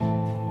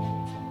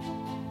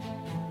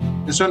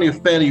It's only a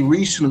fairly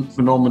recent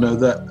phenomena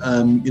that,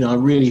 I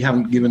really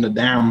haven't given a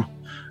damn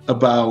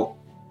about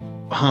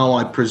how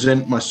I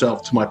present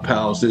myself to my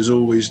pals. There's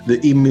always the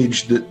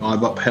image that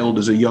I've upheld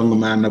as a younger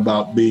man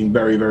about being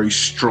very, very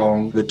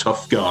strong, the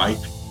tough guy.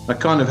 I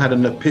kind of had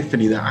an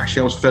epiphany that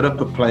actually I was fed up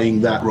of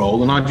playing that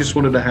role, and I just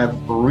wanted to have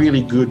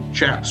really good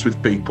chats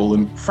with people.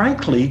 And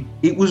frankly,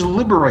 it was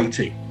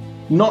liberating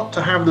not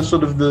to have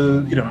have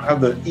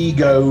the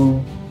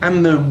ego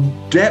and the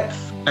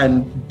depth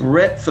and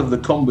breadth of the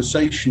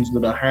conversations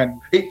that I had.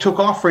 It took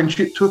our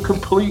friendship to a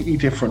completely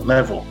different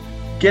level.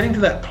 Getting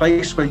to that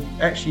place where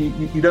actually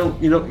you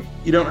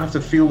don't have to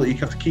feel that you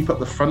have to keep up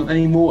the front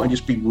anymore and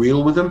just be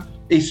real with them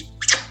is.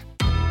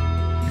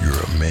 You're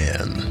a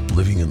man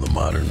living in the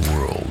modern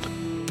world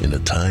in a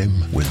time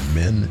when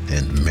men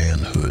and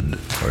manhood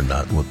are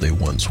not what they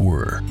once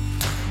were.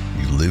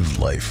 You live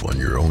life on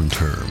your own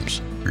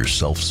terms. You're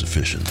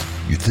self-sufficient.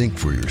 You think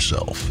for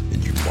yourself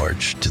and you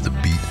march to the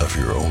beat of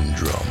your own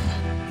drum.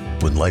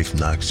 When life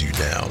knocks you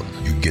down,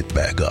 you get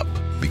back up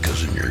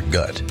because in your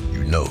gut,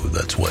 you know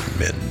that's what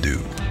men do.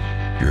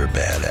 You're a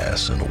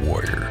badass and a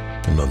warrior.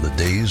 And on the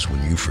days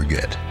when you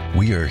forget,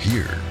 we are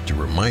here to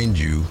remind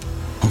you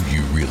who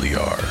you really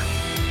are.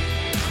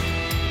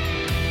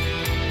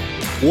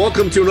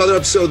 Welcome to another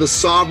episode of the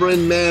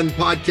Sovereign Man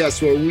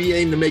Podcast, where we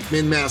aim to make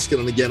men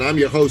masculine again. I'm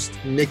your host,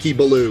 Nicky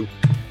Ballou,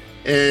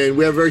 and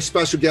we have a very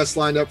special guest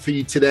lined up for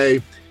you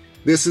today.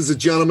 This is a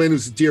gentleman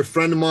who's a dear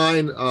friend of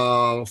mine,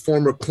 a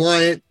former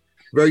client,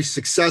 very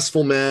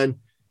successful man.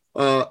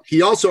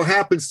 He also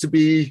happens to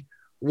be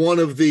one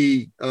of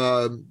the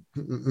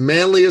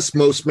manliest,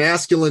 most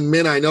masculine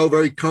men I know,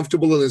 very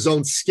comfortable in his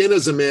own skin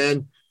as a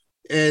man.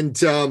 And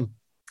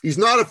he's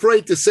not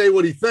afraid to say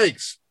what he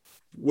thinks,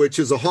 which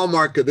is a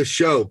hallmark of this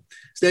show.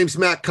 His name's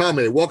Matt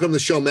Conway. Welcome to the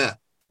show, Matt.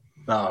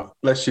 Oh,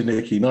 bless you,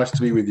 Nicky. Nice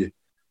to be with you.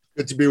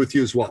 Good to be with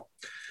you as well.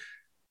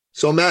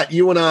 So, Matt,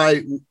 you and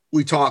I,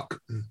 we talk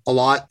a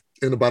lot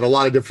and about a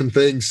lot of different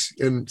things.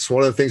 And it's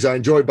one of the things I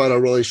enjoy about our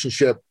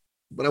relationship.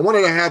 But I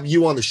wanted to have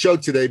you on the show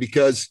today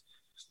because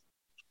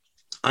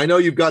I know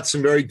you've got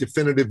some very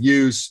definitive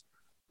views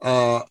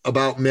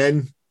about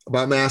men,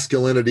 about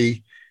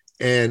masculinity,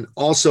 and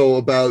also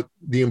about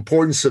the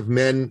importance of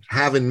men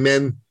having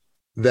men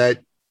that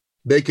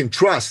they can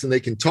trust and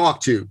they can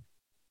talk to.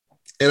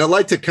 And I'd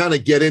like to kind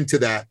of get into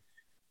that.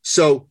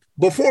 So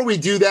before we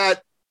do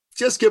that,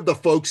 just give the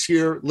folks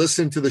here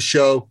listening to the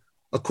show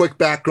a quick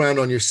background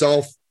on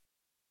yourself,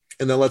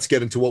 and then let's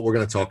get into what we're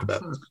going to talk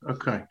about.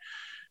 Okay.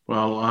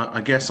 Well,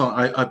 I guess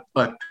I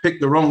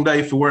picked the wrong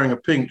day for wearing a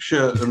pink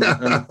shirt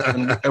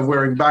and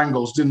wearing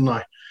bangles, didn't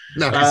I?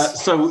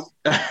 Nice.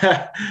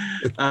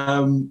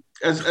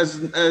 As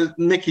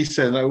Nicky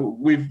said,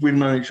 we've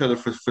known each other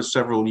for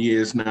several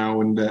years now,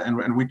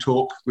 and we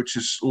talk, which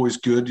is always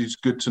good. It's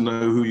good to know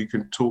who you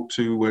can talk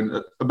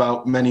to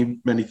about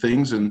many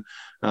things, and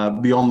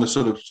beyond the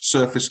sort of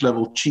surface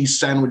level cheese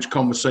sandwich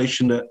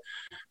conversation that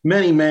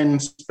many men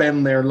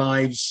spend their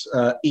lives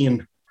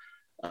in.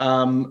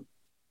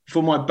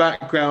 For my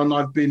background,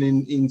 I've been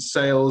in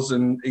sales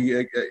and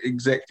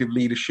executive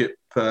leadership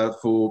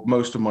for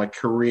most of my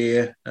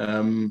career.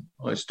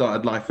 I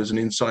started life as an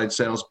inside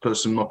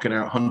salesperson, knocking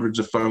out hundreds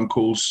of phone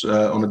calls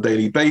on a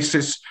daily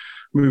basis.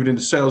 Moved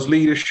into sales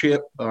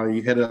leadership.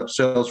 I headed up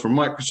sales for a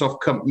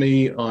Microsoft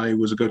company. I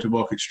was a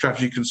go-to-market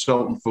strategy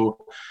consultant for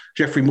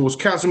Jeffrey Moore's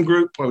Chasm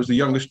Group. I was the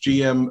youngest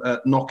GM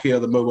at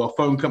Nokia, the mobile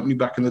phone company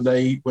back in the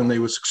day when they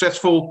were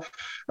successful.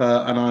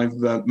 And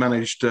I've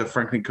managed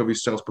Franklin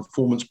Covey's sales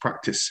performance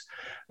practice,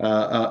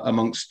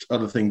 amongst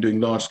other things, doing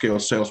large-scale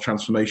sales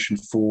transformation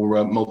for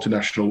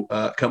multinational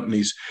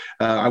companies.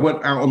 I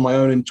went out on my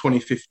own in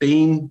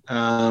 2015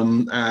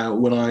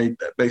 when I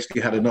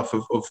basically had enough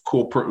of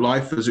corporate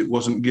life, as it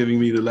wasn't giving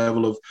me the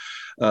level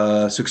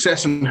of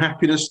success and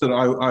happiness that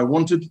I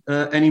wanted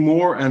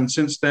anymore. And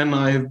since then,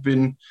 I have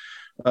been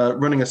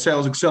running a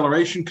sales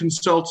acceleration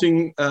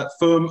consulting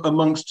firm,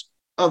 amongst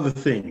other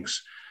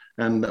things.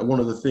 And one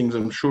of the things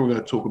I'm sure we're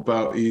going to talk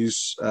about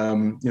is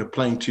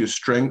playing to your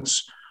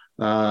strengths.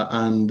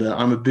 And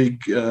I'm a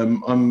big,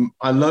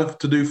 I love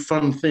to do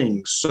fun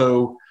things.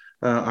 So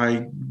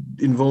I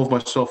involve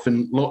myself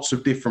in lots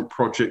of different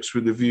projects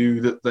with the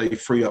view that they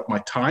free up my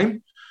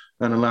time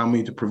and allow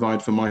me to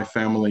provide for my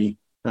family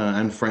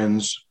and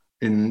friends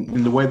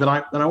in the way that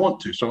I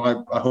want to. So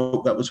I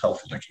hope that was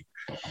helpful. Thank you.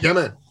 Yeah,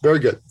 man. Very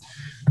good.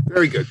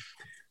 Very good.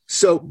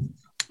 So,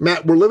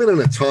 Matt, we're living in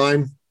a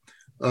time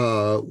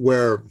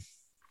where,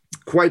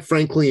 quite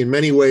frankly, in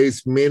many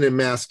ways, men and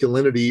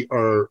masculinity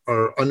are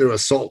under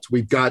assault.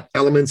 We've got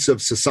elements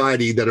of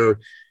society that are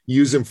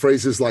using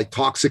phrases like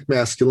toxic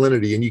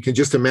masculinity. And you can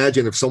just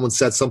imagine if someone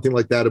said something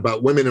like that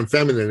about women and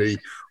femininity,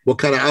 what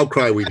kind of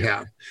outcry we'd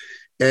have.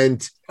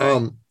 And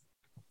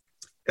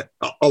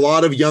a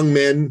lot of young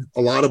men,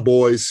 a lot of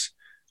boys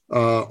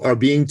are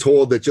being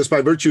told that just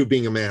by virtue of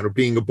being a man or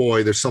being a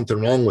boy, there's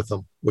something wrong with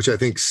them, which I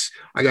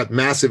got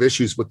massive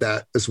issues with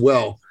that as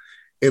well.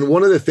 And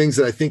one of the things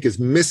that I think is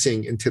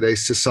missing in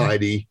today's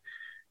society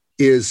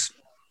is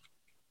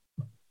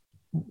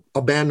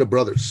a band of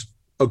brothers,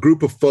 a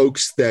group of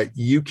folks that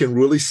you can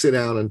really sit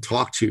down and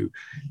talk to,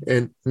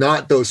 and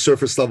not those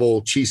surface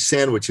level cheese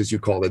sandwiches you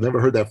call it.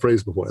 Never heard that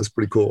phrase before. That's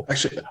pretty cool.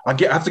 Actually, I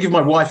have to give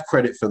my wife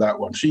credit for that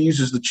one. She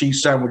uses the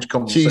cheese sandwich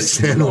conversation. Cheese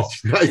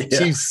sandwich, right? Yeah.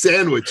 Cheese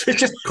sandwich.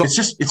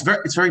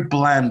 It's very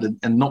bland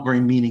and not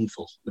very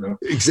meaningful. You know?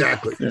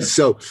 Exactly. Yeah.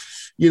 So,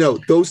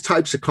 those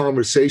types of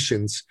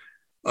conversations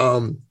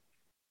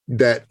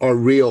that are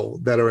real,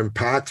 that are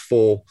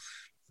impactful,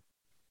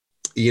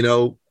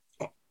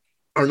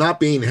 are not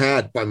being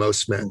had by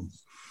most men.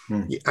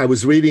 Mm-hmm. I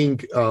was reading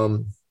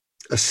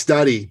a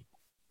study,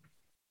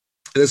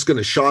 and it's going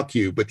to shock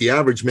you, but the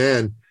average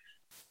man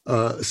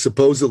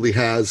supposedly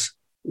has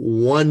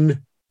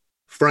one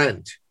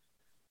friend.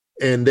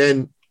 And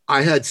then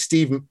I had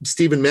Stephen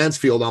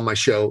Mansfield on my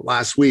show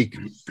last week.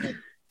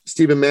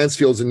 Stephen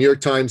Mansfield's a New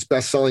York Times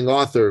bestselling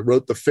author,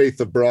 wrote The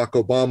Faith of Barack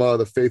Obama,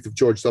 The Faith of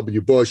George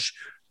W. Bush,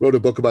 wrote a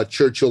book about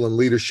Churchill and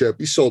leadership.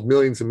 He sold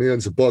millions and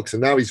millions of books,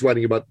 and now he's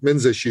writing about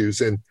men's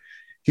issues. And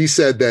he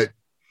said that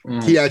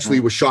he actually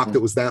was shocked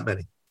it was that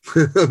many.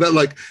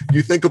 Like,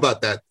 you think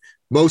about that.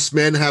 Most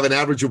men have an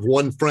average of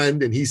one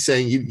friend, and he's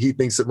saying he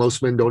thinks that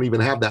most men don't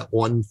even have that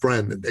one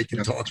friend that they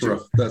can talk to.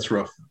 Rough. That's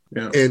rough.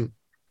 Yeah. And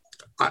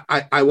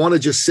I want to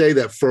just say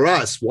that for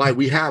us, why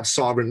we have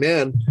Sovereign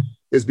Man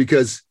is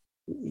because,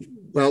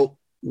 well,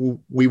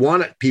 we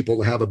want people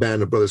to have a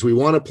band of brothers. We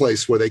want a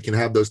place where they can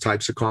have those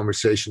types of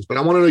conversations. But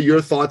I want to know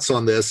your thoughts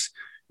on this,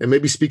 and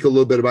maybe speak a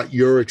little bit about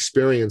your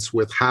experience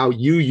with how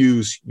you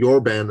use your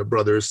band of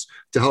brothers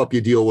to help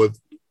you deal with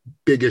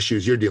big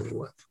issues you're dealing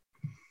with.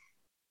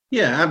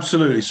 Yeah,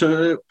 absolutely.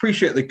 So I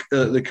appreciate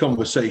the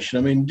conversation.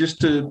 I mean, just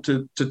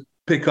to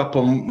pick up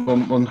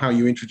on how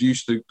you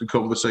introduced the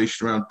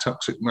conversation around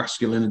toxic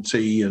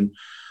masculinity and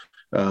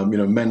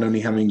men only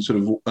having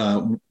sort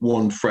of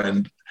one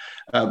friend.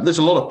 There's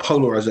a lot of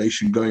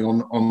polarization going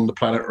on the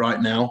planet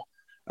right now.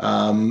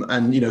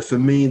 And for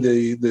me,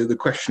 the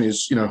question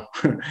is,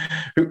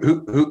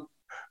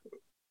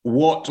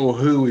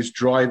 who is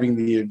driving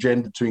the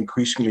agenda to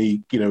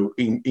increasingly,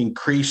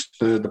 increase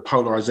the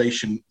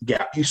polarization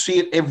gap? You see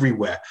it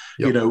everywhere.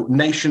 Yep.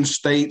 Nation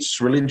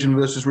states, religion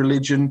versus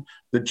religion,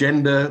 the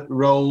gender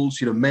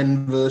roles,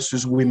 men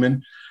versus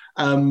women,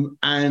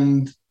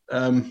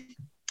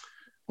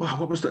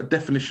 what was the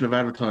definition of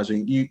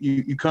advertising?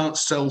 You can't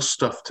sell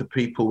stuff to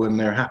people when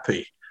they're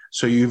happy.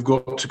 So you've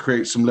got to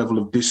create some level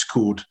of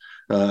discord,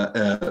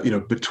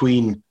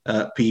 between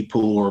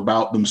people or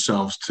about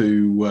themselves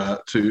to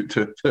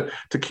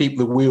keep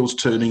the wheels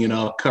turning in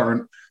our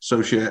current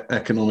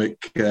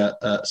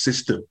socioeconomic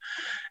system.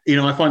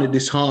 I find it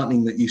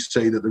disheartening that you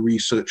say that the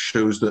research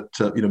shows that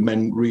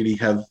men really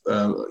have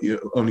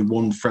only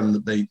one friend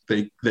that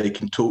they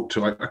can talk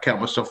to. I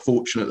count myself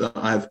fortunate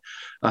that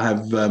I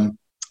have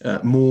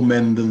more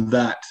men than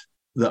that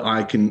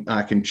I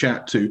can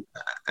chat to,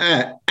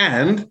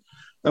 and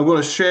I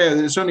want to share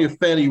that it's only a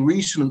fairly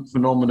recent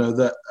phenomena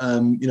that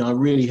I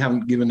really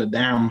haven't given a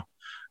damn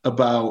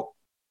about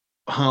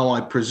how I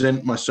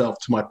present myself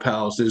to my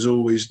pals. There's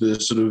always the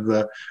sort of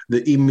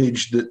the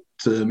image that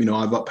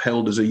I've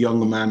upheld as a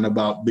younger man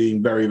about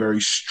being very,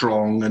 very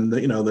strong and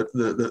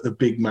the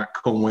Big Mac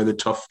Conway, the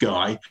tough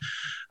guy.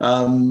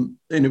 And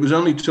it was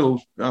only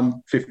till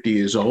I'm 50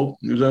 years old.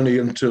 It was only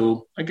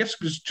until I guess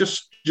it was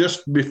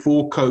just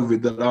before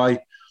COVID that I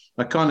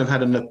kind of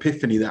had an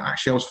epiphany that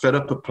actually I was fed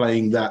up of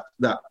playing that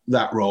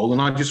role,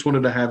 and I just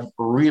wanted to have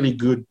really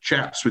good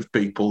chats with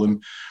people.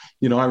 And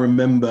I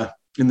remember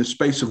in the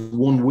space of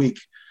 1 week,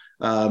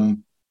 I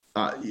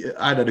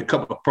had a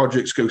couple of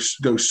projects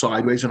go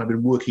sideways, and I've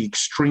been working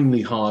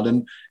extremely hard.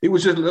 And it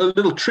was a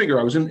little trigger.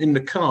 I was in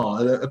the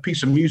car, a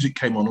piece of music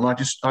came on, and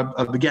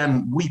I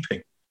began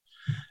weeping,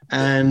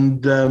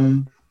 and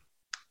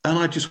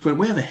I just went,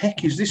 where the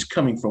heck is this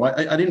coming from?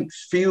 I didn't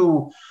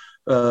feel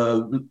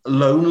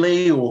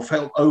lonely or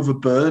felt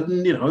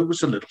overburdened. It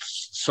was a little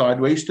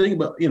sideways thing,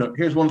 but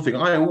here's one thing: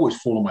 I always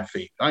fall on my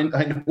feet. I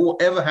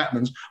whatever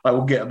happens, I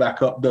will get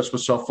back up, dust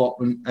myself up,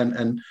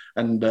 and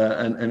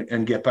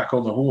get back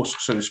on the horse,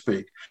 so to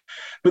speak.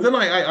 But then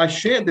I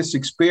shared this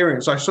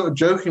experience. I sort of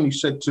jokingly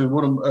said to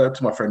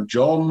to my friend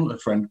John, a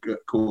friend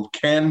called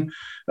Ken,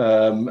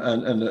 and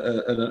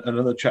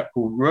another chap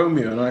called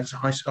Romeo, and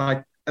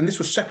I and this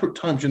was separate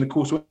times in the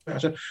course of it. I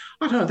said,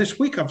 I don't know, this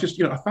week I've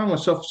just, I found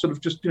myself sort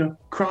of just,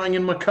 crying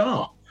in my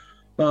car,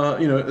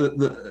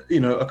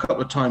 a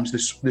couple of times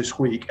this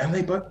week. And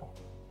they both,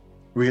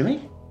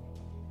 really?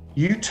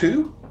 You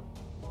too?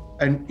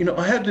 And,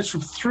 I heard this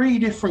from 3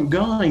 different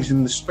guys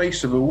in the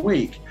space of a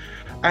week.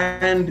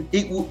 And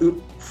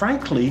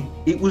frankly,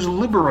 it was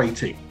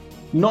liberating.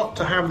 Not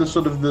to have the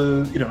sort of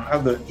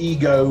have the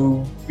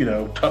ego,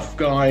 tough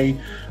guy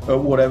or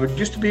whatever,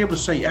 just to be able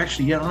to say,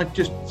 actually, I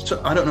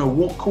don't know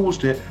what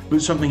caused it,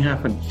 but something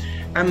happened.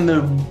 And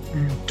the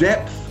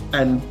depth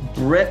and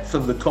breadth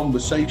of the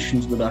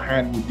conversations that I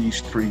had with these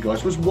 3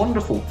 guys was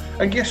wonderful.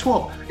 And guess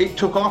what? It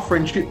took our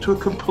friendship to a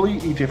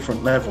completely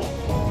different level.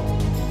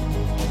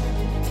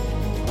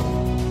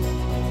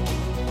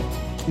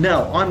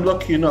 Now, I'm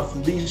lucky enough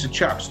that these are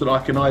chaps that I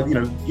can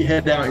either,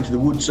 head out into the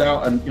woods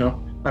out and,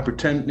 I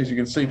pretend, as you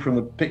can see from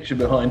the picture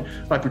behind,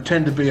 I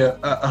pretend to be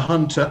a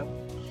hunter.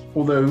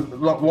 Although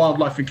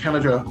wildlife in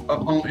Canada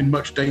aren't in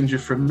much danger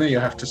from me,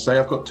 I have to say.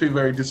 I've got 2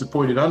 very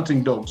disappointed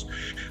hunting dogs.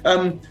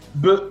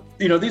 But,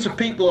 you know, these are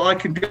people I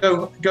can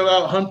go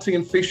out hunting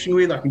and fishing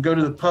with. I can go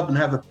to the pub and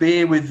have a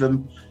beer with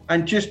them,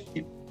 and just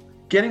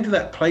getting to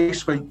that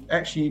place where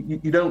actually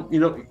you don't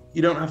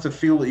have to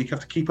feel that you have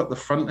to keep up the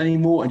front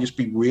anymore and just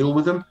be real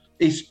with them.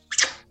 It's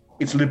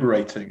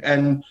liberating.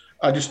 And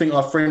I just think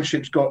our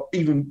friendships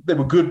they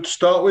were good to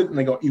start with, and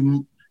they got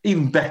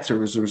even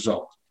better as a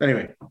result.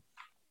 Anyway.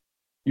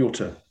 Your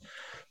turn.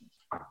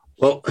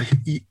 Well,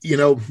 you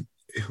know,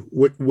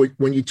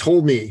 when you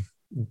told me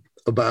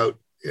about,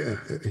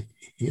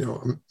 you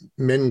know,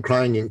 men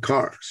crying in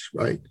cars,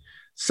 right?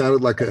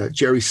 Sounded like a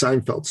Jerry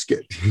Seinfeld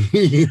skit.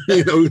 You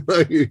know,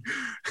 like,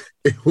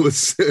 it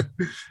was.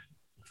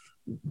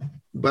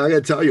 But I got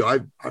to tell you,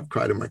 I've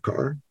cried in my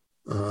car.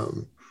 I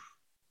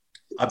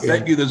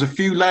bet you there's a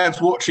few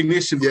lads watching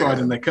this and cried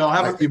in their car,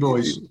 haven't you,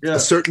 boys? Yeah. A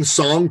certain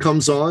song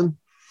comes on.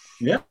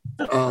 Yeah.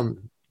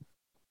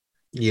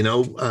 You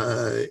know,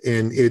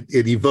 and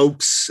it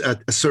evokes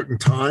at a certain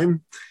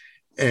time,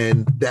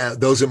 and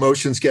those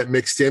emotions get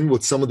mixed in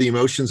with some of the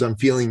emotions I'm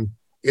feeling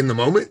in the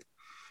moment.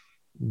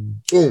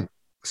 Boom, I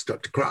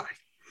start to cry.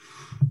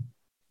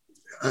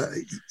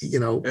 You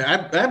know,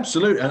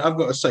 absolutely. And I've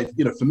got to say,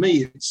 you know, for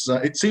me,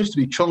 it seems to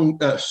be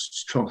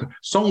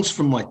songs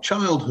from my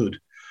childhood.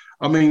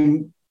 I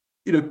mean,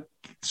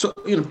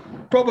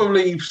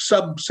 probably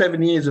sub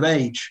 7 years of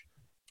age.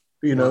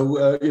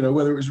 Whether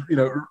it was,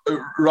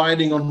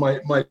 riding on my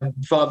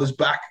father's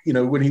back,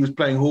 when he was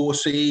playing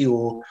horsey,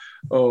 or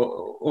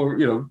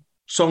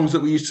songs that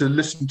we used to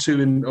listen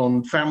to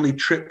on family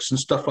trips and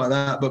stuff like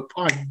that. But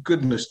my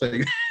goodness,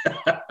 yeah.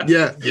 And you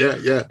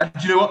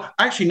know what?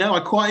 Actually, now I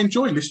quite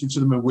enjoy listening to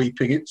them and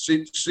weeping. It's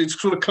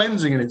sort of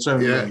cleansing in its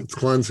own way. Yeah, it's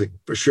cleansing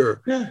for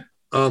sure. Yeah.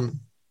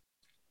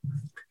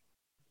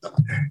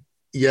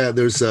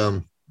 There's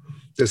an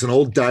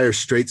old Dire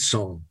Straits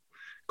song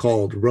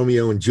called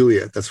Romeo and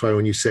Juliet. That's why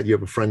when you said you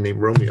have a friend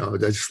named Romeo, I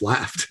just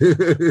laughed.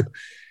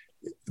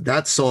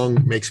 That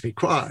song makes me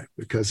cry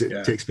because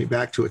it takes me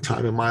back to a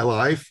time in my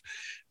life.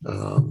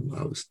 I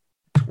was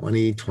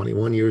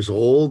 21 years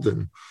old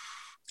and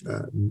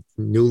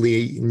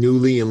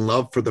newly in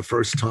love for the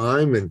first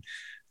time. And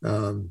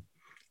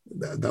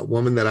that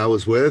woman that I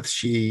was with,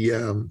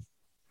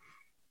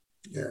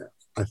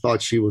 I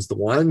thought she was the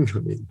one. I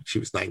mean, she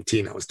was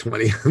 19, I was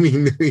 20. I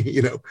mean,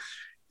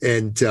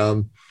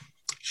 and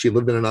she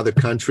lived in another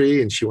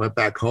country and she went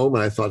back home,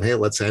 and I thought, hey,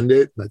 let's end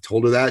it. And I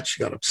told her that.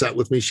 She got upset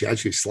with me. She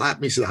actually slapped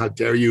me. She said, how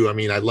dare you? I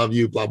mean, I love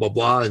you, blah, blah,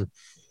 blah. And,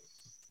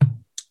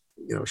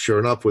 sure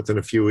enough, within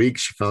a few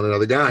weeks, she found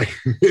another guy.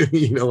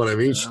 You know what I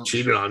mean? She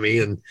cheated on me.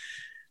 And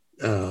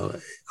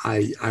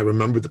I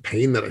remember the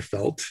pain that I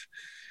felt.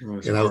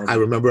 And I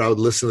remember I would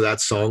listen to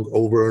that song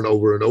over and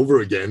over and over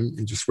again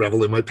and just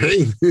revel in my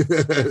pain.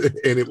 And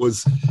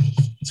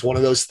it's one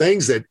of those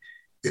things that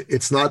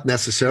it's not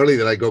necessarily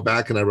that I go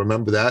back and I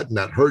remember that and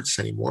that hurts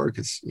anymore,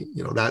 because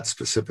that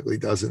specifically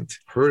doesn't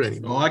hurt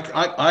anymore.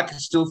 I can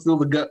still feel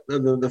the gut,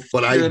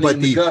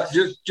 the gut,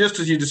 just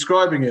as you're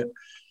describing it.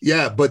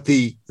 Yeah, but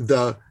the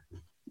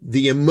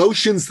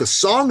emotions the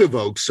song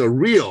evokes are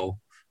real.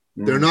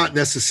 They're not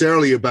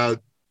necessarily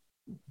about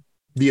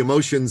the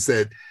emotions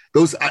that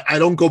those. I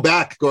don't go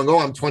back going, oh,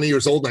 I'm 20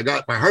 years old and I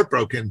got my heart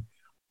broken.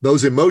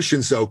 Those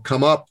emotions though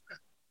come up,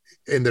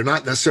 and they're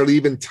not necessarily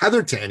even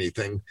tethered to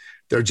anything.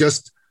 They're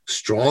just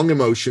strong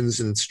emotions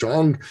and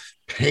strong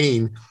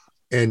pain.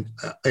 And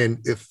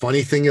the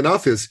funny thing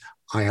enough is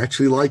I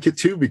actually like it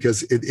too,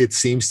 because it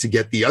seems to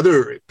get the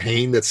other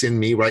pain that's in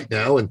me right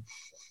now. And,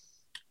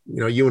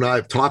 you and I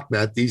have talked,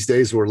 Matt, these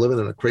days we're living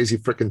in a crazy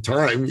freaking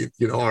time.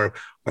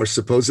 Our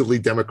supposedly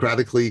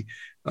democratically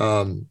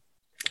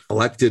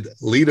elected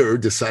leader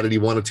decided he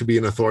wanted to be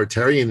an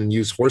authoritarian and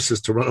use horses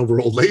to run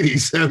over old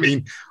ladies. I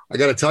mean, I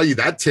got to tell you,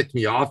 that ticked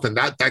me off, and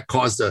that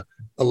caused a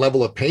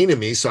level of pain in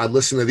me. So I'd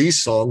listen to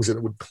these songs and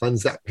it would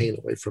cleanse that pain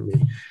away from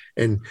me.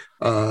 And,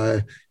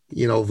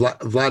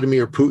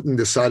 Vladimir Putin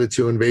decided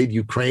to invade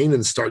Ukraine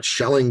and start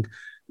shelling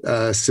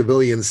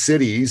civilian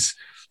cities.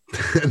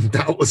 And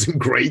that wasn't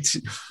great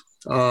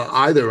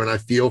either. And I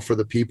feel for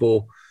the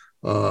people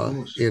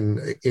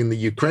in the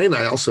Ukraine.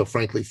 I also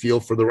frankly feel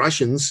for the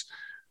Russians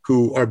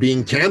who are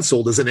being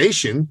canceled as a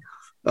nation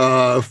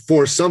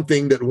for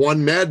something that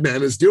one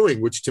madman is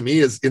doing, which to me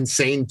is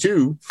insane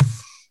too.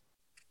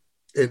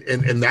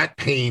 And that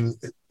pain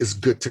is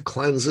good to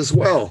cleanse as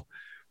well.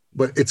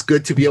 But it's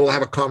good to be able to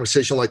have a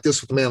conversation like this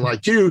with a man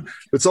like you.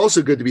 It's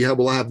also good to be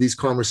able to have these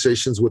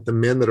conversations with the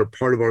men that are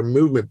part of our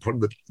movement,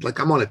 like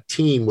I'm on a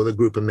team with a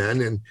group of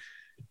men, and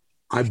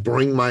I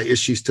bring my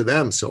issues to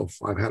them. So if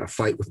I've had a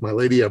fight with my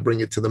lady, I bring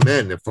it to the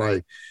men. If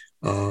I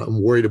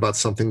am worried about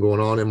something going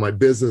on in my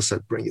business, I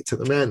bring it to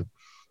the men.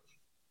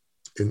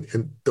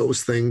 And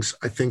those things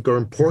I think are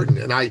important.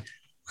 And I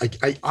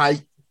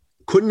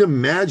couldn't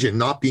imagine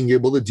not being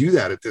able to do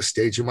that at this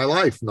stage in my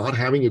life, not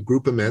having a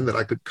group of men that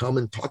I could come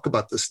and talk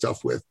about this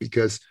stuff with,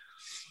 because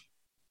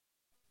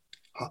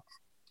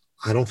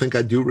I don't think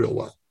I'd do real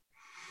well.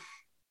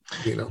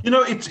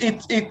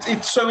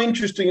 It's so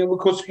interesting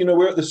because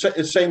we're at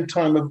the same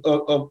time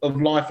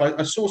of life.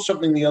 I saw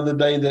something the other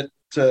day that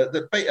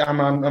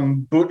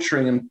I'm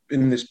butchering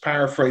in this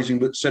paraphrasing,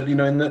 but said from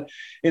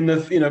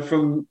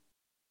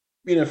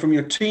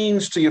your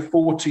teens to your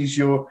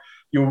 40s,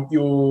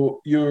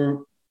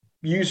 you're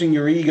using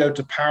your ego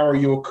to power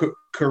your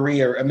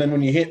career, and then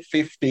when you hit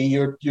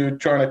 50, you're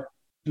trying to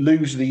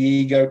lose the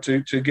ego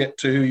to get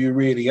to who you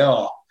really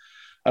are.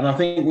 And I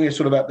think we're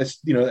sort of at this,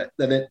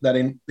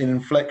 that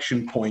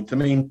inflection point. I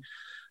mean,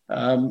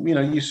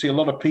 you see a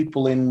lot of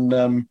people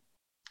who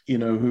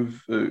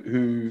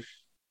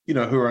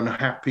are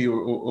unhappy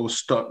or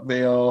stuck.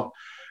 They're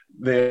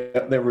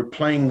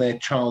replaying their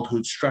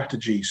childhood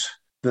strategies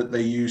that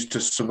they used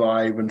to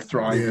survive and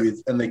thrive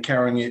with, and they're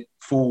carrying it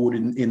forward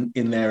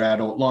in their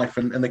adult life.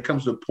 And there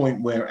comes to a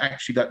point where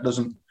actually that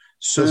doesn't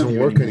serve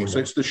you anymore. So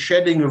it's the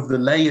shedding of the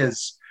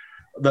layers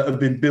that have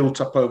been built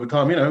up over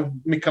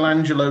time.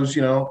 Michelangelo's,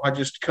 I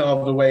just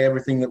carved away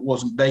everything that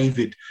wasn't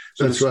David.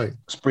 So that's right.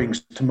 Springs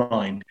to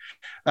mind.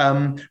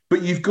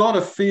 But you've got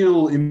to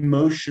feel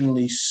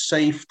emotionally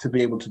safe to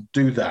be able to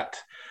do that.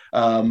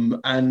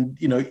 And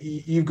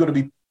you've got to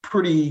be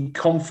pretty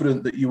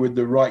confident that you're with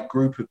the right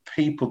group of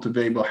people to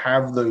be able to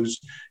have those,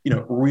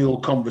 real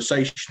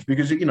conversations.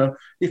 Because,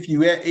 if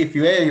you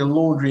air your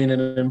laundry in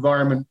an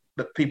environment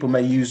that people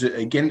may use it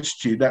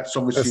against you, that's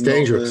obviously not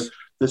dangerous.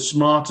 The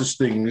smartest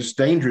thing. It's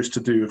dangerous to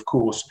do, of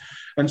course.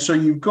 And so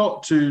you've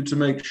got to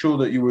make sure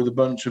that you're with a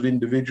bunch of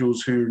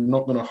individuals who are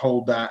not going to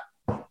hold that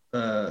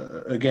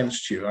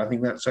against you. I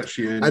think that's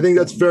actually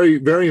that's very,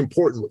 very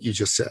important what you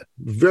just said.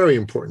 Very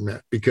important,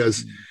 Matt,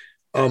 because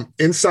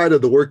inside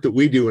of the work that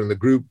we do in the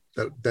group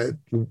that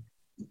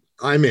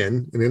I'm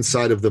in, and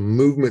inside of the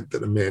movement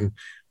that I'm in,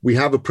 we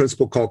have a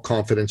principle called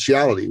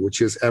confidentiality,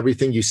 which is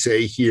everything you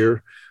say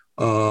here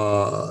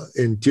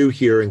and do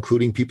here,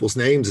 including people's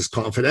names, is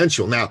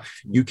confidential. Now,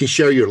 you can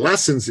share your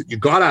lessons that you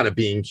got out of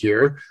being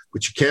here,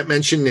 but you can't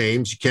mention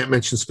names. You can't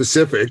mention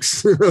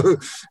specifics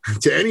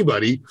to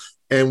anybody.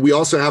 And we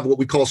also have what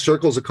we call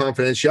circles of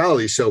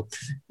confidentiality. So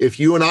if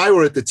you and I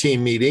were at the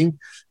team meeting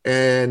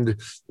and,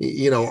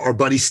 our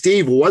buddy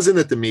Steve wasn't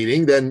at the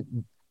meeting,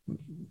 then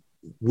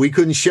we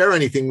couldn't share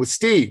anything with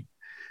Steve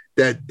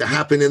that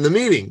happened in the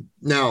meeting.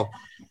 Now,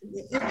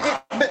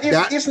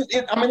 isn't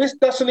it? I mean,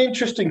 that's an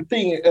interesting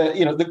thing.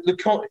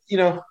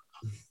 The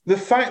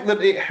fact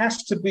that it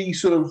has to be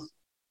sort of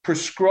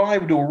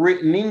prescribed or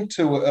written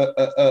into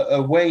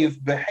a way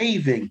of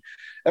behaving.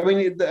 I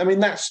mean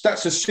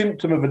that's a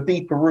symptom of a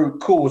deeper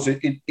root cause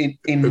in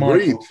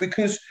my book,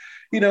 because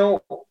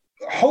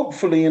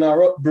hopefully in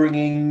our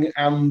upbringing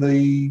and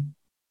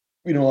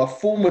our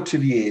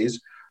formative years,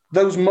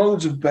 those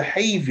modes of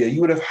behavior you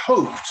would have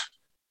hoped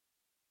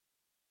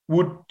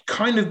would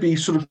kind of be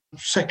sort of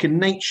second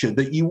nature,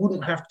 that you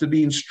wouldn't have to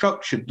be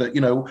instructed that,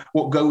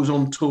 what goes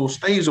on tour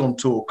stays on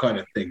tour kind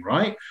of thing,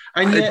 right?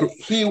 And yet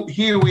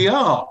here we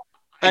are.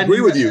 I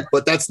agree with you,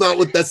 but that's not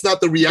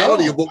the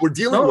reality of what we're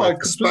dealing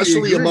with,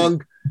 especially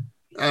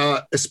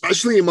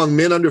among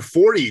men under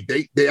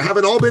 40. They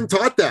haven't all been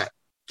taught that.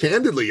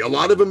 Candidly, a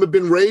lot of them have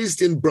been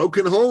raised in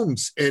broken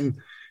homes and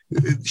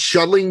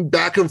shuttling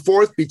back and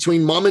forth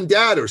between mom and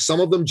dad, or some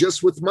of them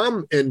just with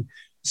mom. And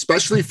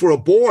especially for a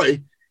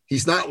boy,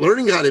 he's not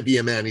learning how to be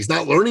a man. He's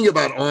not learning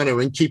about honor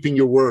and keeping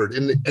your word.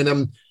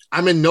 And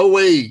I'm in no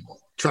way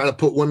trying to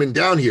put women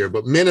down here,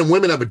 but men and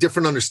women have a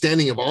different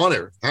understanding of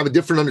honor, have a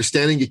different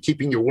understanding of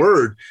keeping your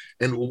word,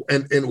 and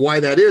why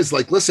that is.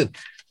 Like, listen,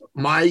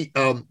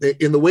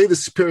 in the way the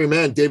superior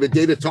man, David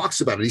Data, talks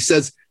about it, he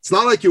says, it's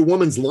not like your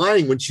woman's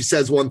lying when she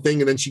says one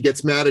thing and then she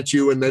gets mad at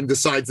you and then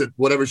decides that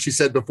whatever she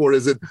said before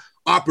isn't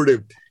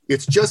operative.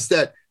 It's just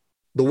that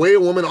the way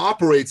a woman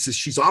operates is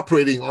she's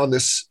operating on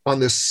this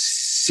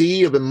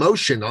sea of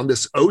emotion, on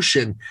this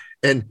ocean.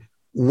 And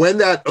when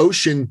that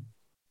ocean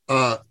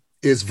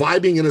is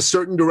vibing in a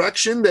certain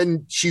direction,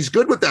 then she's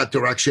good with that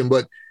direction.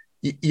 But,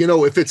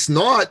 if it's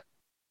not,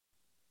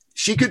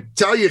 she could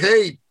tell you,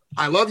 hey,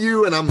 I love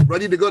you and I'm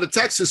ready to go to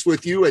Texas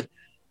with you at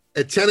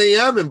 10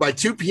 a.m. And by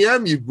 2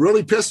 p.m., you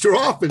really pissed her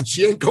off and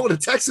she ain't going to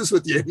Texas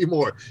with you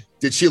anymore.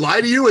 Did she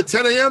lie to you at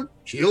 10 a.m.?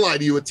 She didn't lie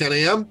to you at 10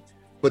 a.m.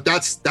 But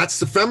that's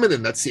the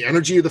feminine. That's the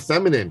energy of the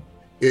feminine.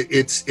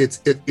 It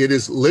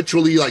is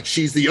literally like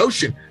she's the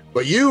ocean,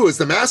 but you as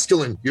the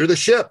masculine, you're the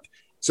ship.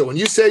 So when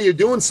you say you're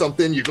doing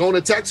something, you're going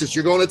to Texas,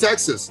 you're going to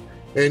Texas.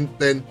 And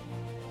then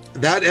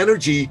that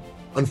energy,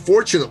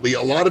 unfortunately,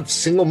 a lot of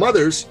single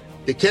mothers,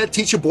 they can't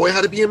teach a boy how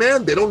to be a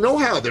man. They don't know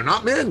how. They're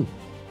not men.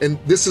 And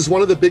this is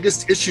one of the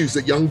biggest issues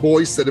that young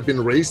boys that have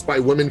been raised by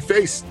women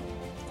face.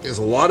 There's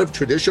a lot of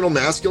traditional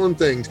masculine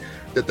things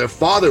that their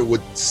father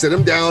would sit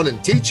them down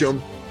and teach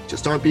them,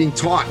 just aren't being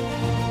taught.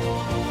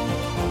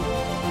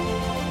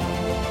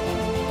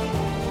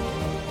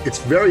 It's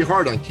very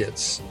hard on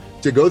kids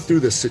to go through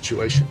this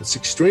situation. It's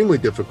extremely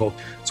difficult.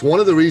 It's one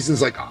of the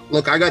reasons,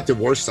 look, I got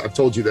divorced. I've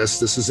told you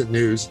this isn't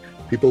news.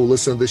 People who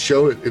listen to this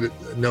show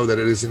know that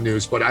it isn't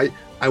news, but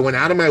I went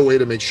out of my way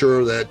to make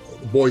sure that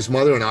the boy's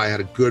mother and I had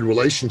a good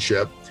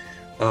relationship.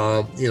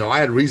 I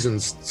had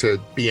reasons to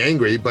be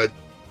angry, but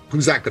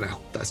who's that going to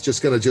help? That's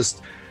just going to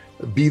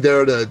be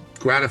there to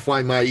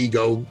gratify my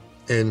ego.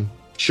 And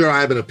sure,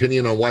 I have an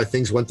opinion on why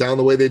things went down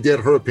the way they did.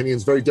 Her opinion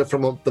is very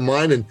different than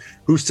mine. And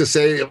who's to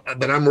say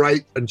that I'm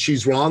right and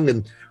she's wrong,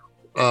 and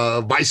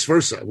vice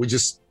versa.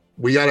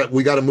 We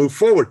got to move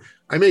forward.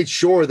 I made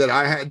sure that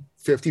I had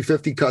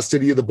 50-50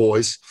 custody of the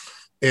boys,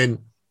 and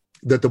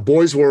that the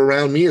boys were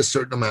around me a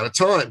certain amount of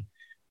time.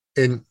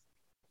 And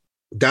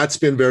that's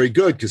been very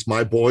good, because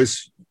my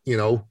boys,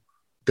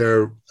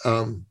 they're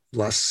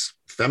less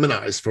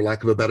feminized, for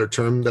lack of a better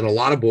term, than a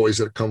lot of boys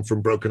that come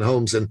from broken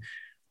homes. And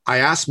I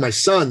asked my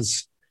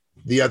sons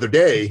the other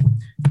day,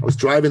 I was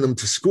driving them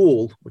to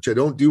school, which I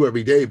don't do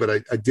every day, but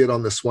I did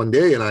on this one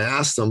day. And I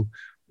asked them,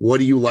 what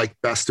do you like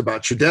best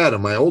about your dad?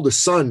 And my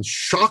oldest son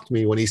shocked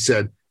me when he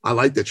said, I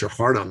like that you're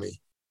hard on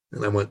me.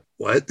 And I went,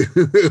 what?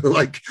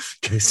 Like,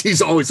 'cause he's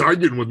always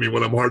arguing with me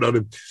when I'm hard on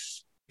him.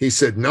 He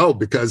said, no,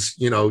 because,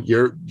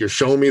 you're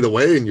showing me the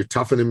way and you're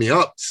toughening me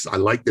up. I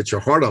like that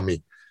you're hard on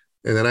me.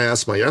 And then I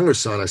asked my younger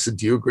son, I said,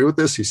 do you agree with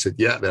this? He said,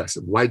 yeah. And I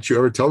said, why didn't you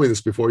ever tell me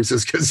this before? He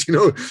says, because,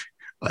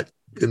 I,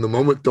 in the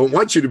moment, don't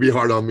want you to be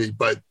hard on me,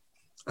 but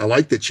I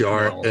like that you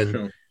are. Oh,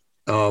 and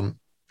sure.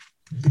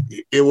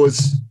 It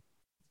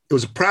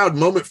was a proud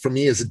moment for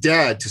me as a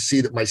dad to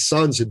see that my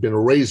sons had been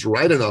raised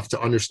right enough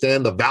to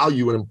understand the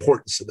value and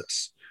importance of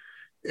this.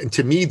 And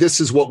to me,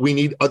 this is what we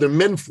need other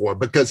men for,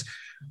 because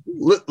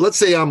let's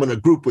say I'm in a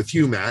group with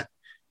you, Matt,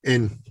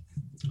 and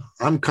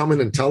I'm coming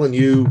and telling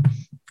you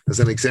as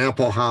an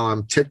example how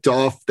I'm ticked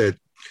off that,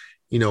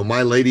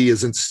 my lady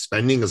isn't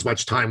spending as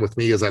much time with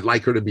me as I'd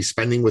like her to be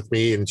spending with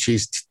me. And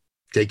she's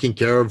taking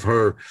care of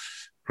her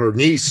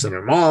niece and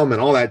her mom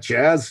and all that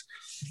jazz.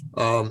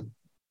 And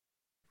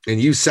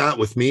you sat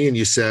with me and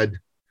you said,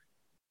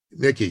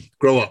 Nikki,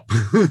 grow up,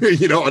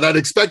 and I'd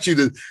expect you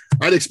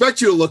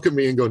to look at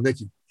me and go,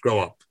 Nikki, grow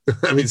up.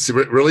 I mean,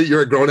 really,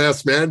 you're a grown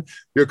ass man.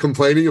 You're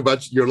complaining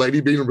about your lady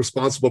being a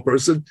responsible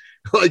person.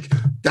 Like,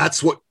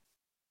 that's what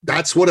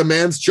a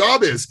man's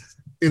job is,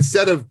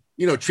 instead of,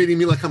 treating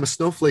me like I'm a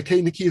snowflake.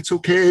 Hey, Nikki, it's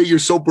okay. You're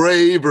so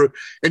brave, or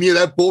any of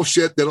that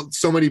bullshit that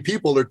so many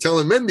people are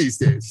telling men these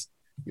days.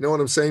 You know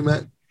what I'm saying,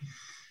 Matt?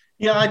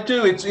 Yeah, I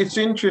do. It's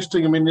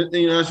interesting. I mean,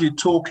 as you're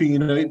talking,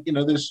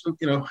 there's,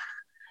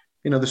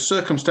 the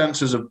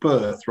circumstances of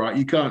birth, right?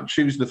 You can't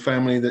choose the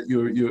family that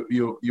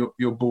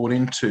you're born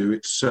into.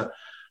 It's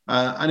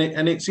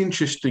and it's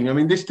interesting. I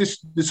mean,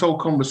 this whole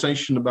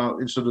conversation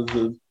about sort of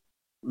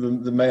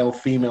the male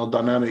female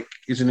dynamic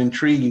is an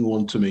intriguing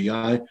one to me.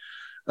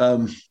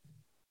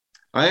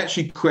 I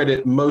actually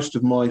credit most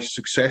of my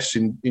success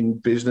in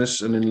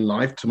business and in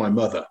life to my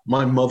mother.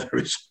 My mother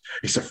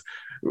is a,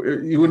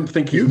 you wouldn't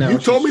think it now. You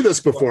told me this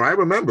before. I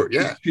remember.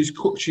 Yeah, she's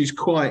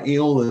quite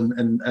ill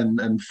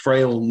and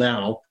frail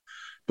now,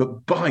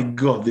 but by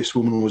God, this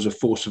woman was a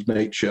force of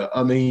nature.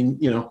 I mean,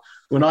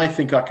 when I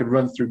think I could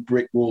run through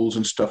brick walls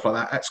and stuff like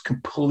that, that's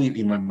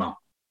completely my mum.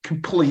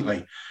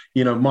 Completely.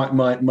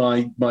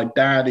 My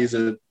dad is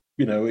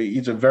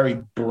he's a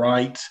very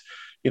bright.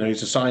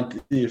 He's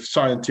a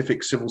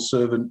scientific civil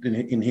servant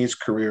in his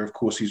career. Of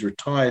course, he's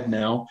retired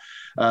now.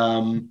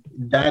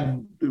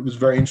 Dad was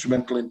very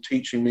instrumental in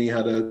teaching me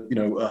how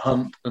to,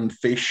 hunt and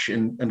fish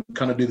and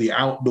kind of do the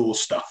outdoor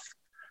stuff,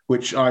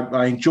 which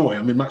I enjoy.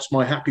 I mean, that's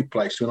my happy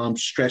place when I'm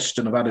stressed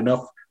and I've had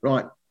enough.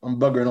 Right, I'm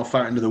buggering off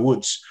out into the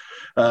woods,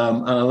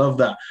 and I love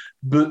that.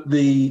 But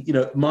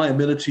my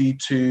ability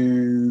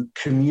to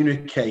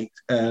communicate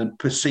and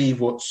perceive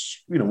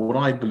what's, what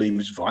I believe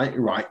is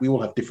right. We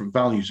all have different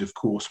values, of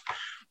course,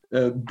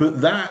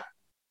 but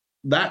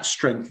that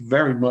strength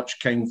very much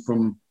came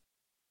from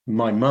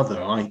my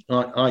mother. I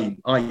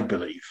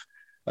believe,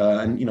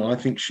 and I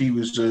think she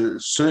was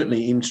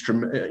certainly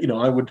instrumental.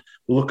 I would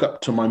look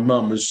up to my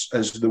mum as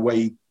the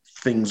way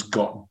things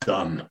got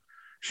done.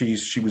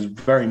 She was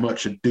very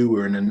much a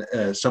doer and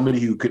somebody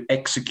who could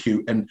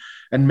execute and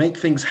make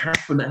things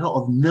happen out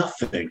of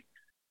nothing.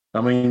 I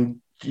mean,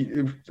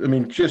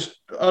 just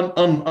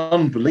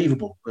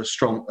unbelievable, a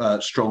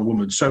strong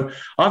woman. So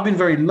I've been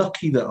very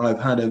lucky that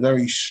I've had a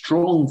very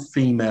strong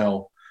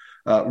female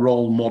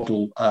role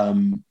model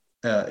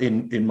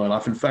in my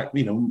life. In fact,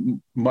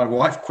 my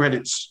wife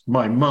credits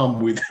my mum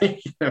with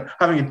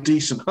having a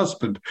decent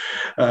husband,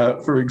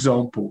 for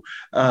example.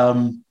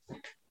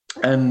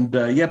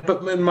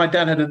 But my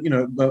dad had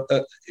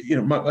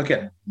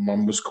again,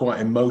 mum was quite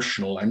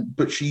emotional,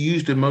 but she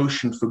used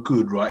emotion for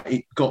good, right?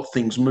 It got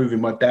things moving.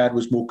 My dad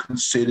was more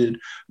considered,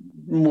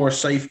 more a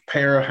safe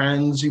pair of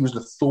hands. He was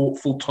the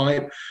thoughtful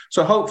type.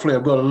 So hopefully,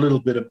 I've got a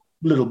little bit of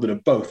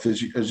both,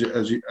 as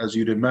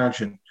you'd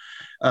imagine.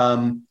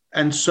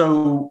 And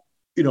so,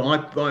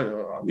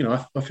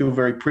 I feel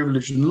very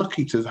privileged and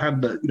lucky to have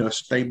had a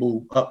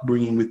stable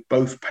upbringing with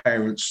both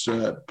parents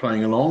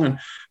playing along. And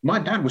my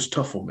dad was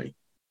tough on me.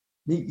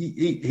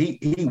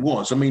 He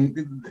was. I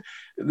mean,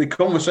 the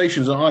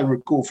conversations that I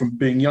recall from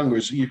being younger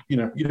is, you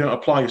don't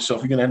apply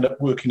yourself, you're going to end up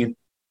working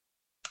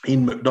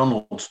in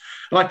McDonald's.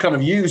 And I kind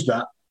of used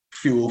that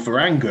fuel for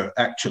anger,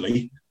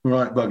 actually.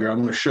 right, bugger, I'm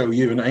going to show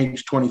you. And at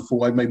age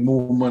 24, I made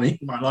more money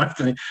in my life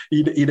than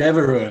he'd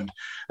ever earned.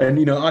 And,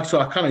 I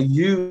kind of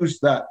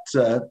used that,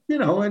 we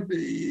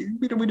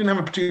didn't have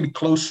a particularly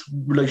close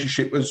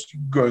relationship as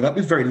growing up.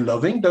 He was very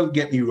loving, don't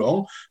get me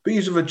wrong. But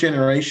these other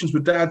generations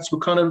with dads were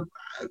kind of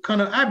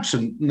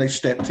absent, and they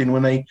stepped in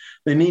when they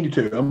needed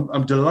to.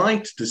 I'm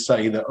delighted to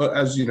say that,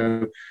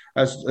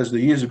 as the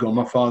years have gone,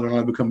 my father and I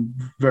have become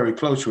very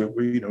close.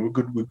 We're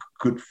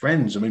good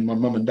friends. I mean, my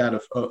mum and dad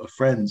are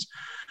friends.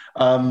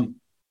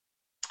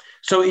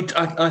 So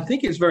I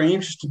think it's very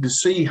interesting to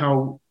see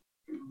how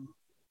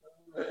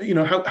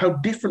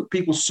different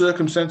people's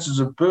circumstances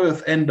of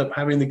birth end up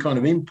having the kind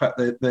of impact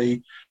that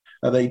they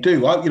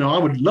do. I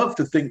would love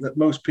to think that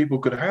most people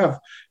could have,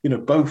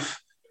 both,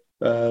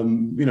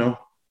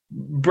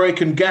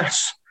 brake and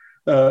gas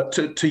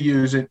to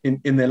use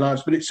in their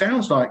lives. But it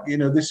sounds like,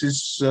 this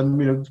is,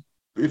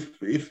 if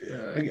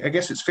I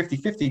guess it's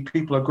 50-50,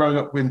 people are growing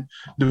up with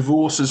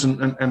divorces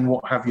and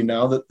what have you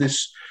now,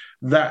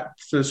 that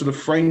sort of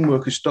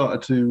framework has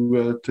started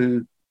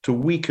to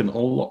weaken a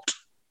lot.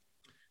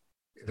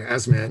 It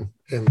has, man.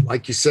 And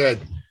like you said,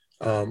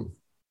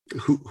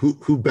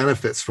 who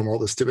benefits from all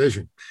this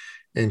division,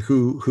 and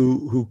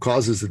who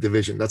causes the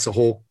division? That's a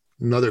whole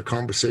another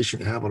conversation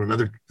to have on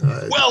another.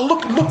 Well,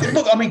 look.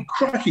 I mean,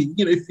 crikey,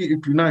 if you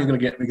now you're going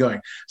to get me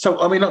going. So,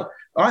 I mean, look,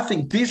 I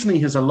think Disney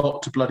has a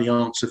lot to bloody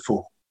answer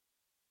for.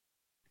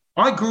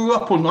 I grew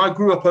up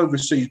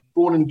overseas,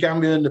 born in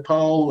Gambia,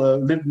 Nepal,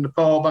 lived in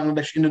Nepal,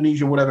 Bangladesh,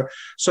 Indonesia, whatever.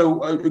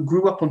 So I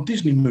grew up on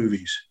Disney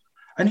movies.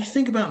 And you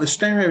think about the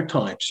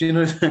stereotypes,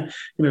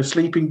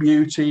 Sleeping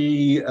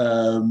Beauty,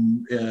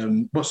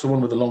 what's the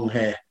one with the long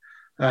hair?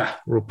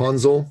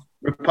 Rapunzel.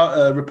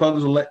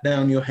 Rapunzel, let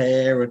down your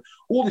hair, and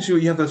all this. You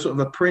have a sort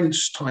of a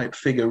prince type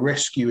figure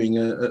rescuing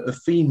a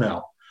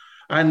female,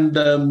 and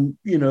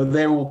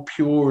they're all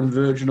pure and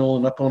virginal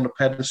and up on a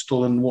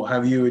pedestal and what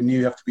have you, and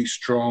you have to be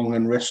strong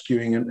and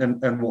rescuing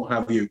and what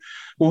have you.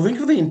 Well,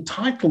 think of the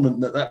entitlement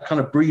that kind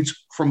of breeds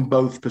from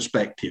both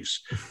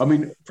perspectives. I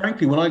mean,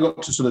 frankly, when I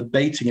got to sort of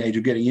dating age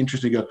of getting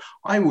interested,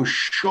 I was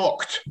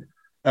shocked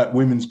at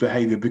women's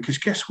behavior, because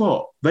guess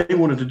what? They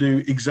wanted to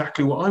do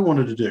exactly what I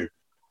wanted to do,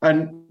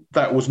 and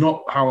that was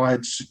not how I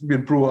had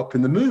been brought up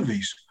in the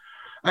movies.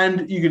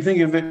 And you can think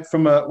of it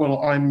from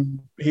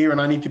I'm here and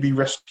I need to be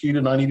rescued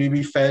and I need to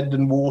be fed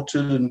and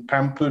watered and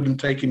pampered and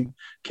taken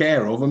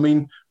care of. I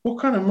mean,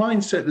 what kind of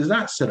mindset does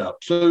that set up?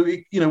 So,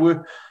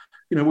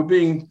 we're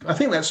being, I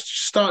think that's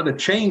started to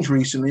change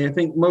recently. I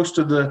think most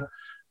of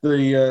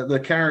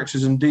the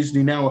characters in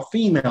Disney now are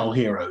female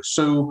heroes.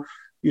 So,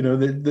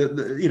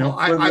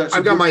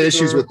 I've got my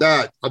issues with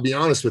that. I'll be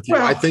honest with you.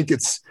 Well, I think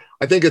it's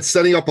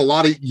setting up a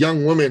lot of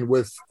young women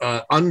with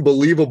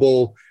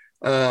unbelievable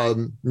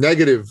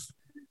negative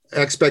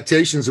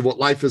expectations of what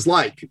life is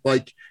like.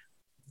 Like,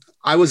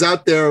 I was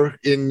out there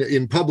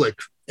in public,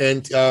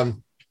 and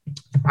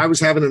I was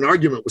having an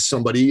argument with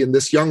somebody, and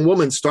this young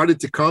woman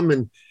started to come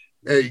and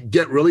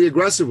get really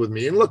aggressive with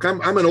me. And look,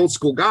 I'm an old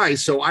school guy,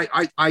 so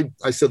I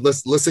said,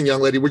 listen,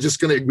 young lady, we're just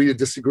going to agree to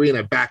disagree, and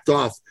I backed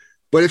off.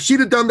 But if she'd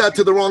have done that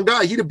to the wrong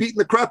guy, he'd have beaten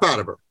the crap out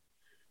of her.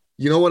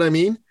 You know what I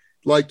mean?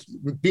 Like,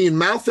 being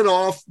mouthing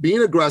off,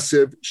 being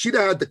aggressive, she'd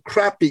have had the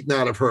crap beaten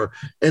out of her.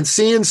 And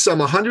seeing some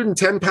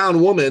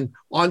 110-pound woman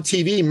on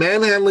TV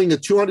manhandling a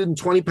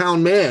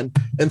 220-pound man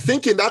and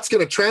thinking that's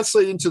going to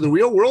translate into the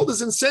real world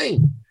is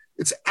insane.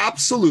 It's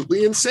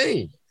absolutely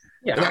insane.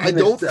 Yeah, and I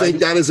don't think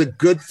that is a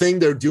good thing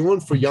they're doing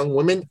for young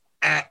women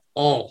at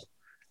all.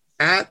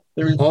 There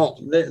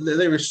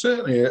is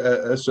certainly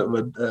a sort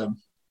of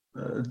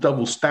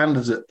double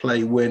standards at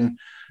play when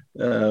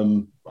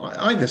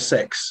either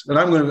sex, and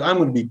I'm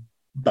going to be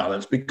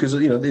balanced, because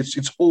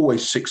it's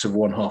always 6 of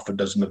one, half a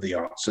dozen of the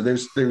other. So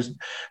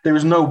there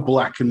is no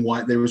black and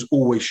white. There is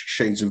always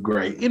shades of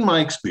grey in my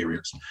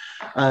experience,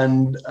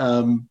 and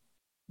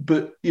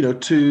but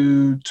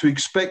to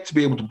expect to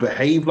be able to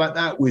behave like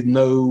that with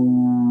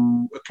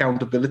no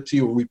accountability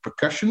or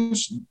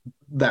repercussions,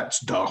 that's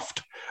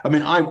daft. I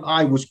mean,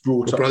 I was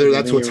brought up, brother.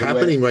 That's what's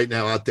happening right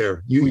now out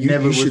there.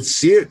 You should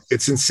see it.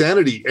 It's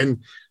insanity.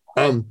 And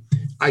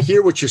I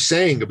hear what you're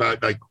saying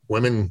about, like,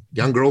 women,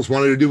 young girls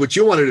wanted to do what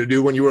you wanted to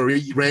do when you were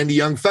a randy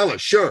young fella.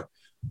 Sure.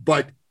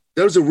 But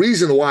there's a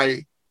reason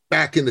why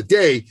back in the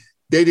day,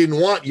 they didn't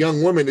want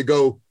young women to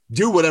go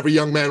do whatever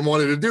young man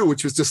wanted to do,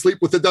 which was to sleep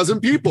with a dozen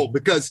people,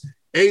 because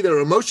there are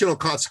emotional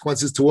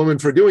consequences to women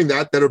for doing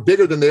that are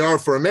bigger than they are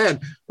for a man.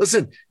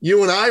 Listen,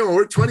 you and I, when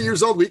we're 20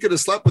 years old, we could have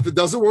slept with a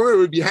dozen women.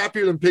 We'd be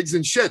happier than pigs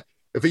in shit.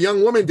 If a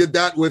young woman did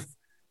that with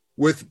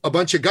a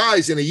bunch of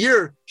guys in a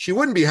year, she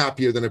wouldn't be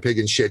happier than a pig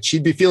in shit.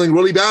 She'd be feeling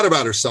really bad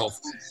about herself.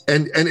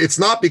 And it's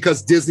not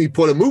because Disney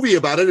put a movie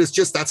about it. It's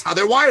just that's how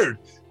they're wired.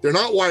 They're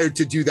not wired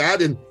to do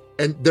that. And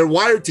they're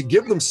wired to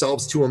give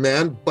themselves to a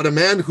man, but a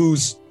man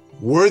who's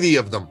worthy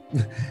of them.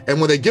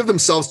 And when they give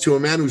themselves to a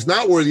man who's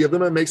not worthy of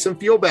them, it makes them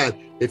feel bad.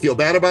 They feel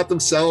bad about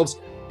themselves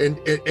and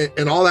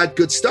all that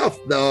good stuff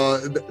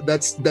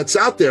that's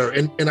out there.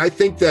 And I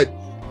think that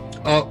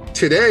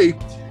today,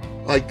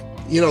 like,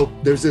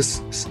 there's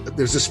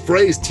this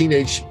phrase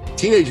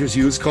teenagers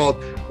use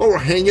called, oh, we're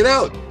hanging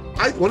out.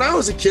 When I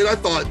was a kid, I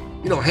thought,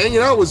 hanging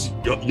out was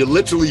you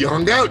literally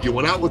hung out. You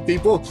went out with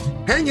people.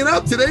 Hanging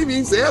out today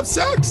means they have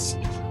sex.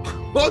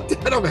 Well,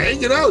 Dad, I'm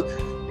hanging out.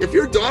 If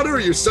your daughter or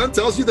your son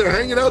tells you they're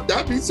hanging out,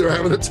 that means they're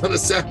having a ton of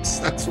sex.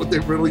 That's what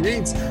it really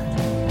means.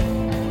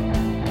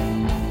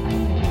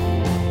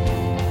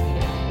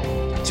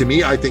 To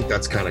me, I think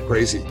that's kind of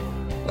crazy.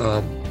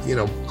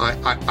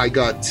 I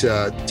got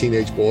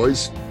teenage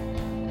boys.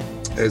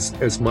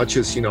 As much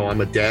as, I'm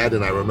a dad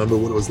and I remember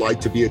what it was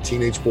like to be a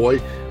teenage boy,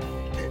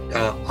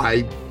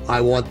 I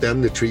want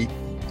them to treat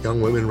young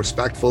women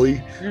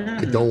respectfully.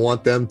 I don't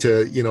want them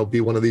to,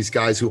 be one of these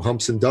guys who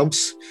humps and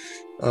dumps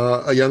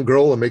a young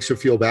girl and makes her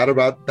feel bad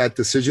about that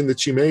decision that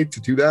she made to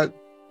do that.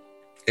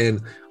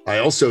 And I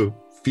also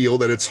feel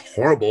that it's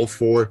horrible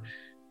for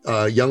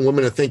young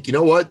women to think, you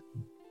know what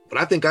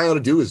I think I ought to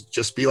do is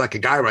just be like a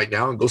guy right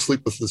now and go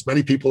sleep with as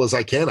many people as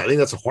I can. I think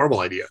that's a horrible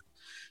idea.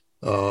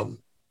 And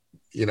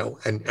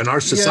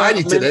our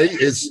society today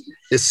is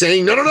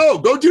saying, no,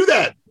 go do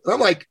that. And I'm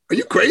like, are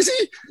you crazy?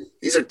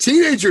 These are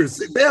teenagers.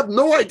 They have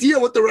no idea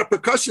what the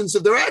repercussions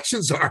of their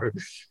actions are,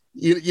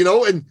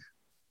 and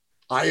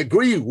I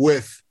agree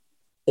with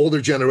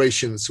older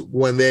generations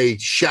when they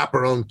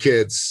chaperone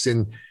kids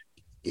and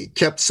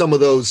kept some of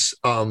those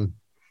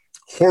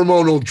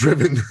hormonal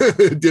driven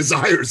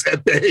desires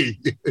at bay.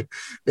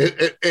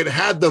 It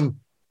had them,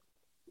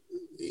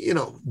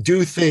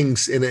 do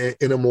things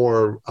in a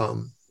more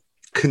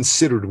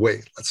considered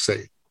way, let's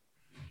say.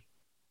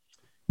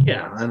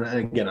 Yeah, and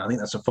again, I think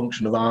that's a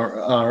function of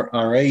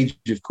our age,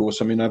 of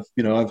course. I mean,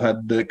 I've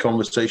had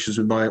conversations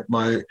with my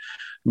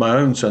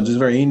own sons. It's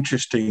very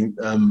interesting,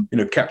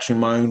 catching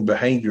my own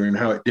behaviour and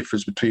how it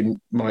differs between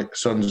my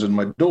sons and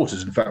my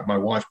daughters. In fact, my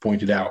wife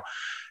pointed out,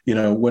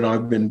 when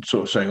I've been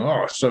sort of saying,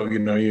 "Oh, so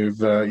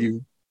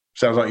you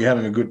sounds like you're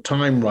having a good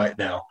time right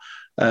now,"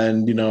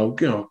 and you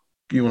want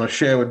to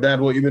share with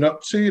Dad what you've been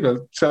up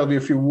to, tell me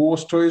a few war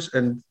stories,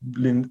 and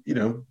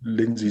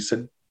Lindsay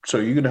said, so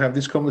you're going to have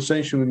this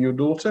conversation with your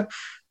daughter?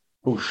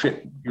 Oh,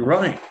 shit, you're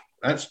right.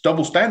 That's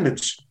double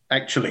standards,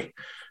 actually.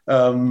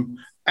 And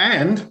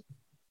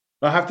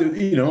I have to,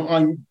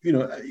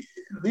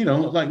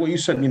 like what you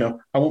said,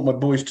 I want my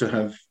boys to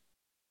have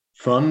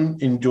fun,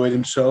 enjoy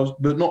themselves,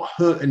 but not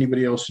hurt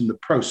anybody else in the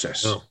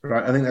process,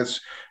 right? I think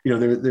that's,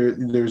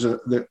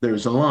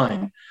 there's a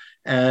line.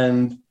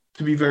 And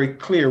to be very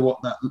clear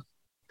what that,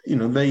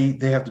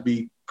 they have to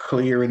be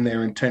clear in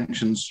their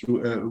intentions,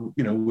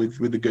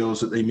 with the girls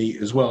that they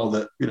meet as well.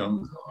 That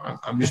I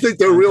think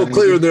they're real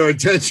clear in their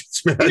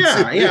intentions, man.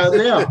 Yeah,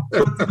 they are.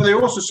 But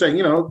they're also saying,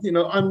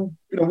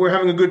 we're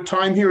having a good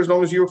time here. As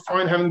long as you're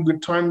fine having a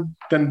good time,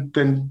 then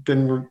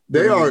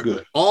we're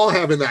good. All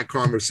having that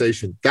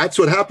conversation. That's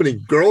what's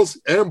happening, girls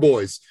and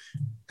boys.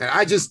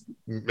 And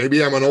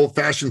maybe I'm an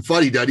old-fashioned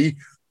fuddy-duddy,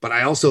 but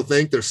I also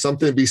think there's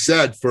something to be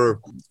said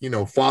for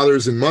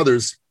fathers and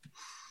mothers.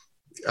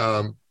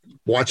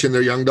 Watching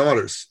their young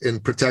daughters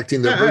and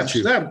protecting their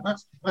virtue.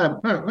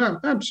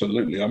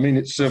 Absolutely. I mean,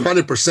 it's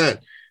 100%.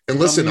 And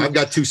listen, I've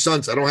got two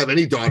sons. I don't have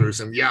any daughters.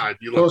 And I've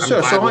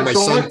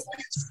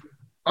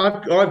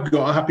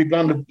got a happy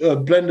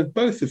blend of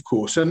both, of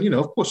course. And,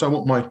 of course, I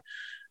want my,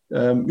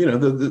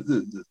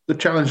 the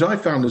challenge I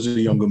found as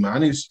a younger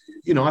man is,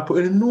 I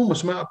put an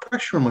enormous amount of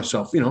pressure on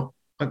myself,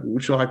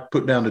 which I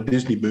put down to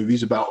Disney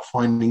movies about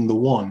finding the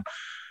one.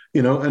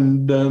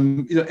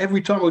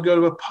 Every time I go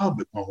to a pub,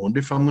 I wonder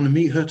if I'm going to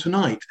meet her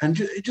tonight. And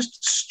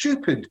just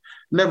stupid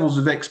levels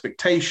of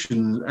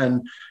expectation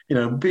and,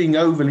 being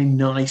overly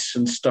nice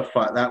and stuff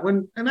like that.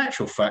 When in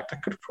actual fact, I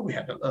could have probably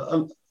had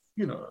a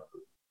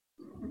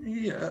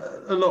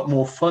lot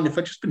more fun if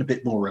I'd just been a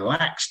bit more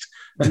relaxed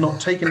and not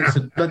taken it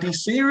so bloody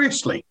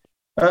seriously.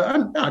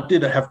 I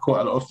did have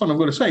quite a lot of fun, I'm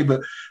going to say,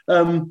 but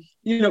when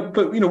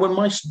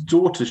my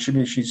daughter,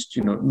 she's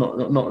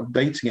not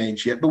dating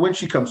age yet, but when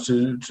she comes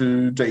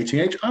to dating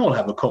age, I'll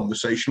have a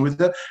conversation with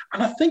her,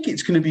 and I think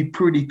it's going to be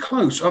pretty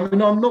close. I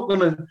mean, I'm not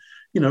going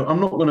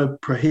to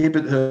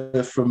prohibit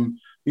her from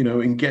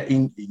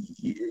engaging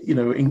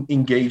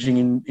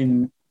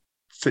in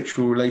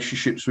sexual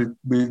relationships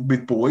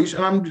with boys,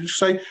 and I'm just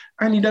saying,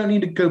 and you don't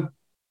need to go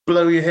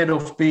blow your head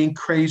off being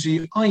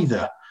crazy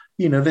either.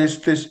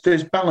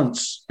 There's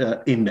balance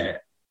in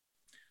there.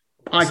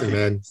 Listen,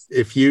 man,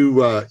 if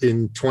you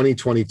in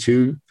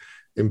 2022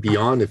 and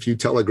beyond, if you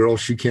tell a girl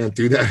she can't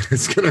do that,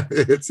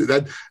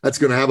 that's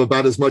gonna have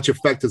about as much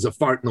effect as a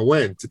fart in the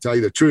wind, to tell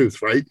you the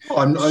truth, right? Oh,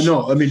 I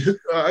know. I mean,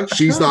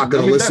 she's not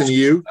going to listen to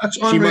you.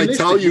 She might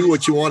tell you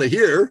what you want to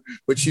hear,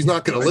 but she's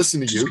not going to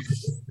listen to you.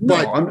 No,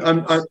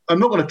 I'm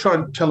not going to try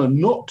and tell her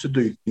not to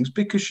do things,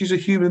 because she's a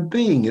human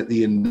being at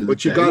the end of the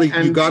day.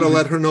 But you got to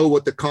let her know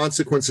what the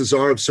consequences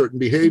are of certain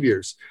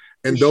behaviors.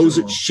 And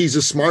she's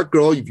a smart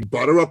girl. If you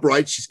brought her up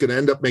right, she's going to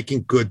end up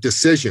making good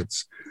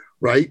decisions,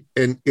 right?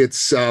 And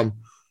it's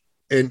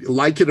and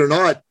like it or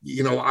not,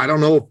 I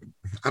don't know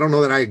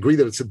that I agree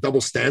that it's a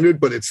double standard,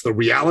 but it's the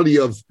reality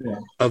of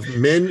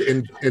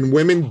men and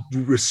women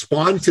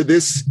respond to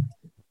this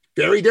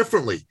very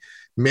differently.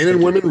 Men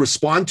and women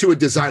respond to a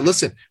desire.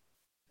 Listen,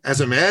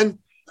 as a man,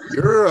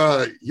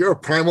 you're a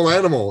primal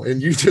animal,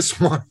 and you just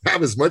want to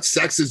have as much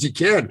sex as you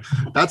can.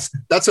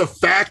 That's a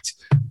fact,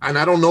 and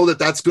I don't know that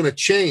that's going to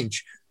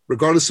change,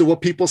 regardless of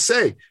what people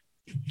say.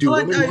 Do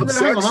women love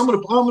sex? I'm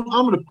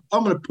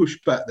gonna push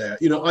back there.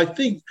 I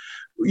think,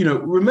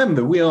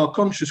 remember, we are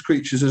conscious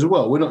creatures as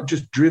well. We're not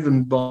just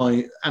driven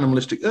by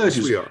animalistic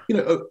urges. We are.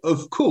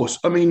 Of course.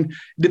 I mean,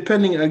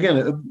 depending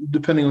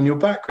on your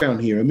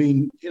background here. I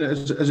mean,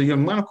 as a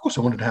young man, of course,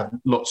 I wanted to have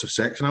lots of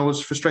sex, and I was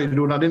frustrated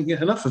when I didn't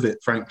get enough of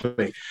it,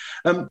 frankly.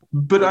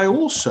 But I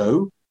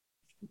also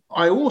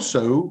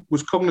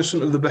was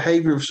cognizant of the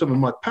behavior of some of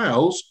my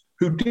pals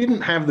who didn't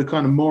have the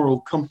kind of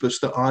moral compass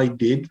that I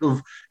did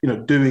of,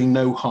 doing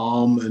no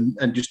harm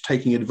and just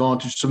taking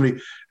advantage of somebody.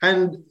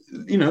 And,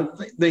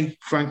 they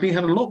frankly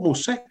had a lot more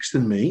sex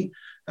than me.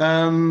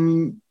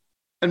 And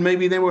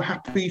maybe they were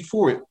happy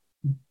for it.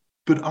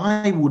 But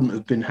I wouldn't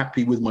have been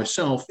happy with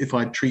myself if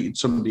I'd treated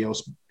somebody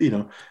else,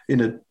 in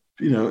a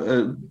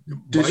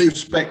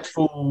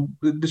disrespectful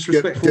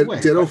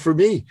way. Ditto for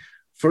me.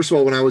 First of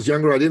all, when I was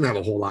younger, I didn't have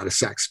a whole lot of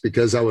sex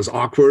because I was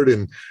awkward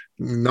and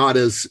not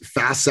as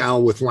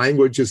facile with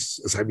language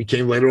as I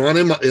became later on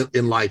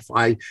in life.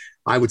 I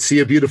would see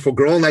a beautiful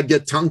girl and I'd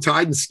get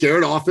tongue-tied and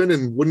scared often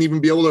and wouldn't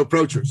even be able to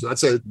approach her. So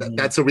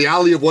that's a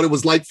reality of what it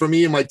was like for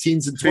me in my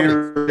teens and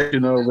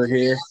 20s. Over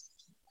here.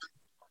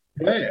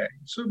 Yeah,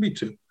 so me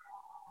too.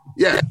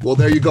 Yeah, well,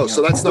 there you go.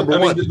 So that's number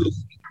one.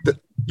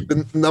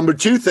 The number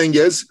two thing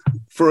is,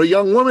 for a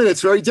young woman,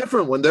 it's very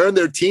different. When they're in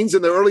their teens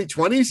and their early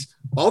 20s,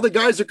 all the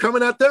guys are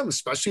coming at them,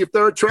 especially if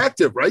they're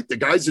attractive, right? The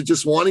guys are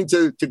just wanting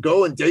to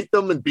go and date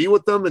them and be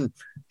with them and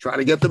try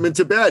to get them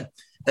into bed.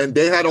 And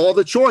they had all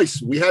the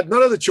choice. We had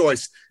none of the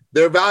choice.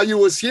 Their value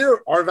was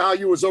here. Our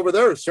value was over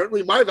there.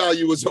 Certainly my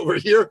value was over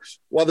here,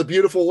 while the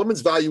beautiful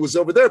woman's value was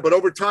over there. But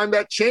over time,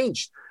 that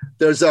changed.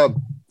 There's a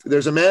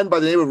man by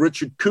the name of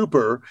Richard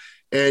Cooper,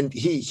 and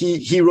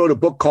he wrote a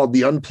book called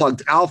The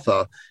Unplugged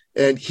Alpha.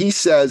 And he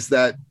says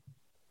that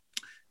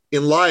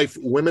in life,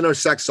 women are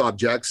sex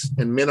objects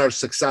and men are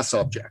success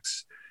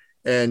objects.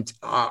 And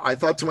I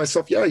thought to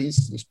myself, yeah,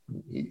 he's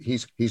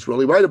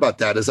really right about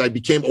that. As I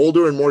became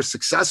older and more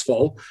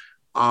successful,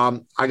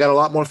 I got a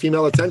lot more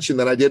female attention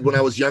than I did when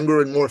I was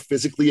younger and more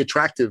physically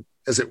attractive,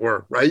 as it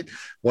were, right?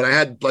 When I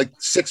had like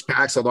six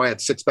packs, although I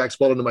had six packs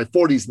well into my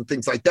 40s and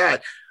things like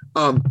that,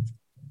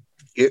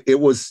 it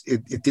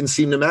didn't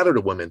seem to matter to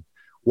women.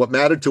 What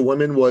mattered to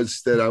women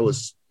was that I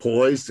was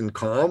poised and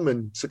calm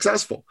and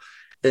successful.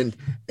 And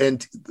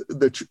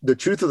the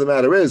truth of the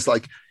matter is,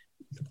 like,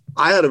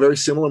 I had a very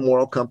similar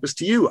moral compass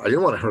to you. I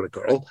didn't want to hurt a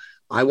girl.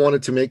 I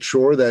wanted to make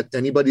sure that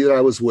anybody that I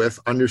was with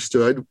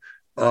understood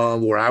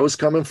where I was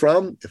coming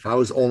from. If I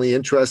was only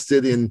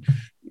interested in,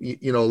 a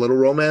little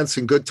romance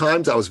and good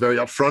times, I was very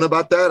upfront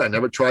about that. I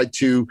never tried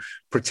to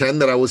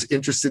pretend that I was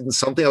interested in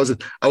something.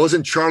 I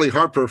wasn't Charlie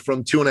Harper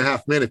from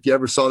 2.5 Men. If you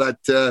ever saw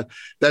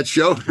that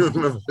show,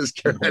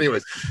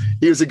 anyways,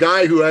 he was a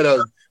guy who had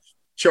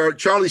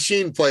Charlie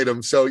Sheen played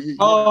him. So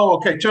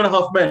okay,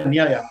 2.5 Men.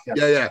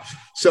 Yeah.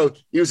 So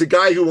he was a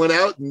guy who went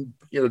out and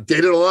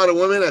dated a lot of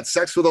women, had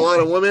sex with a lot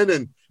of women,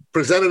 and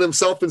presented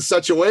himself in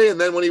such a way.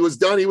 And then when he was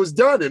done, he was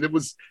done. And it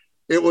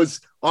was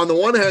on the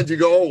one hand, you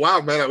go, oh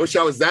wow, man, I wish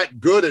I was that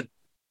good at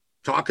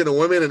talking to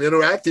women and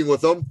interacting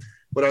with them.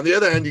 But on the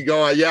other hand, you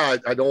go, I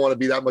don't want to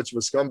be that much of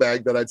a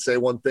scumbag that I'd say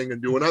one thing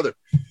and do another.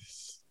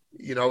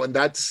 And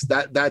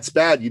that's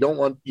bad. You don't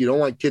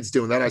want kids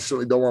doing that. I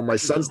certainly don't want my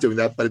sons doing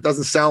that, but it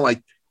doesn't sound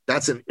like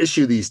that's an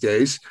issue these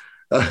days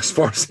as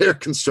far as they're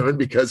concerned,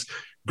 because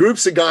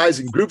groups of guys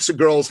and groups of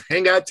girls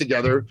hang out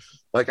together,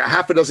 like a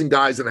half a dozen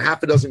guys and a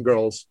half a dozen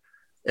girls,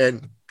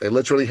 and they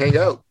literally hang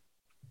out.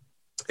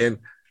 And,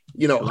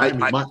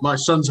 my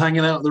son's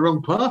hanging out at the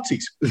wrong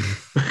parties.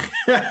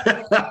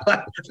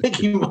 I think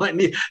he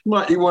might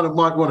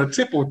want a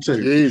tip or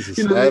two. Jesus,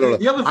 I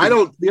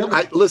don't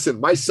know. Listen,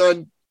 my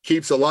son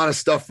keeps a lot of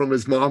stuff from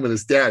his mom and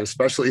his dad,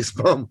 especially his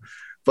mom.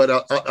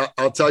 But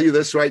I'll tell you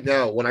this right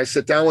now. When I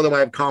sit down with him, I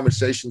have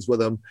conversations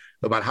with him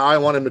about how I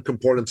want him to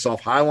comport himself,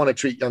 how I want to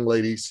treat young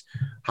ladies,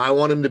 how I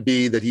want him to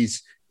be, that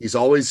he's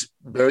always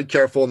very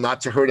careful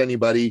not to hurt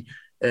anybody,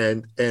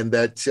 and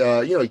that,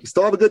 you can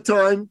still have a good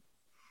time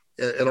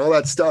and all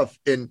that stuff.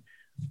 And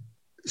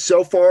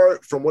so far,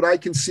 from what I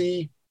can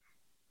see,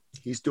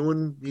 he's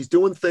doing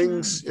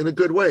things in a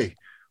good way.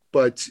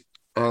 But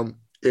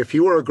if he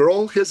were a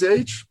girl his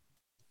age,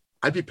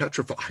 I'd be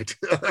petrified.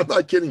 I'm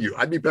not kidding you.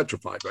 I'd be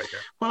petrified right now.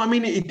 Well, I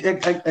mean,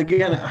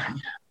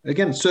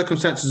 again,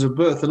 circumstances of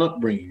birth and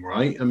upbringing,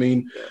 right? I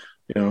mean,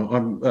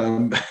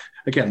 I'm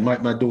again,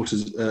 my daughter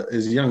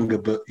is younger,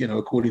 but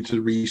according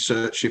to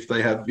research, if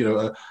they have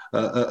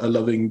a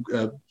loving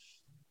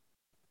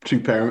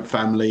two-parent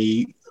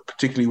family,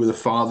 particularly with a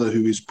father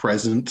who is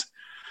present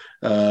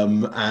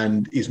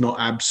and is not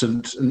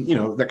absent, and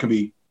that can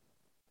be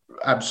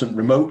absent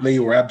remotely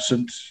or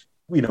absent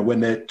when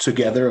they're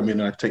together. I mean,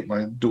 I take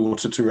my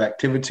daughter to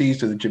activities,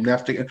 to the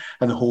gymnastic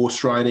and the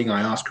horse riding.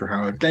 I ask her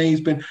how her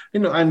day's been,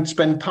 and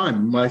spend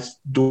time. My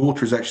daughter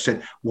has actually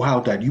said,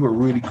 wow, Dad, you're a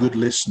really good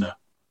listener.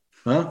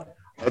 Huh?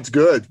 That's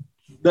good.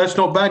 That's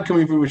not bad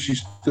coming from when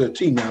she's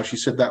 13 now. She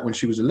said that when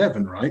she was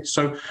 11, right?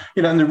 So,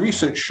 and the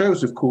research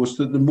shows, of course,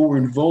 that the more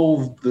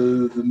involved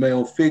the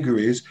male figure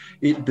is,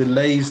 it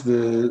delays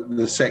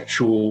the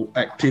sexual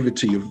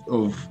activity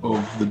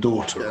of the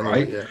daughter,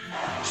 right? Yeah.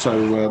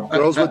 So,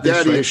 girls with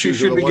daddy issues, she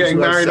should be getting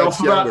married off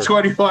about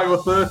 25 or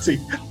 30.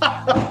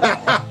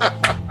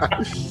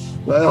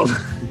 Well,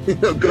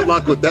 good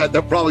luck with that.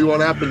 That probably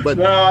won't happen. But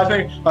no,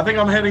 I think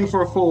I'm heading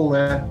for a fall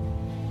there.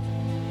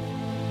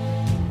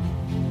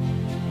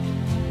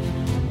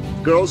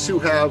 Girls who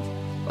have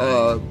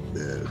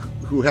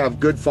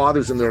good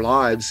fathers in their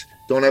lives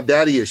don't have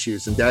daddy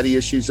issues, and daddy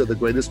issues are the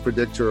greatest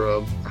predictor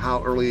of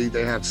how early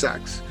they have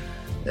sex.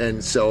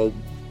 And so,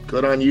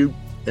 good on you.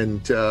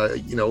 And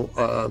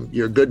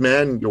you're a good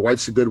man. Your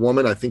wife's a good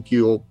woman. I think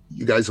you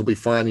guys will be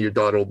fine, and your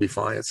daughter will be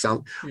fine.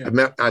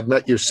 I've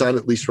met your son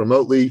at least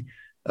remotely.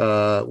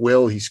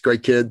 Will, he's a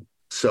great kid.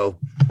 So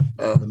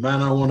the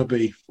man I want to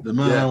be.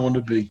 I want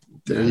to be.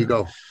 There you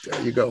go.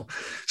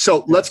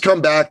 So let's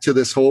come back to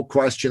this whole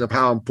question of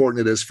how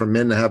important it is for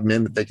men to have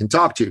men that they can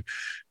talk to,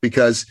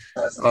 because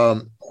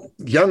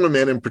younger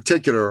men in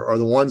particular are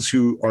the ones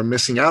who are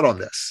missing out on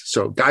this.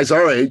 So guys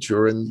our age, who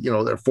are in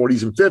their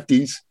 40s and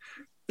 50s,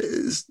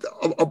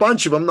 a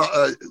bunch of them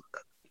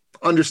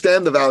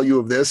understand the value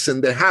of this,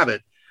 and they have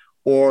it.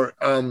 Or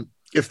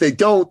if they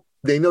don't,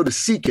 they know to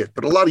seek it.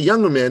 But a lot of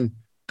younger men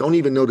don't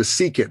even know to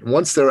seek it. And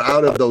once they're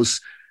out of those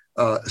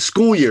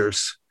school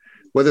years,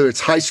 whether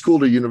it's high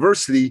school or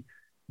university,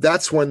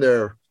 that's when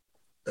their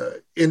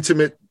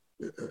intimate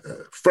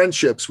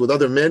friendships with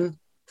other men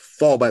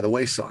fall by the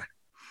wayside.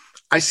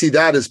 I see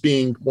that as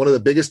being one of the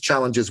biggest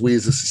challenges we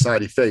as a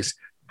society face,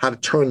 how to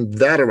turn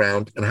that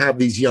around and have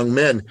these young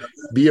men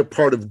be a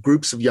part of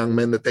groups of young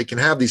men that they can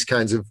have these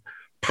kinds of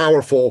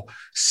powerful,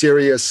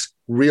 serious,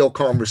 real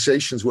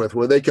conversations with,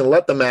 where they can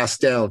let the mask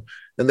down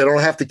and they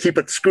don't have to keep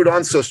it screwed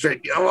on so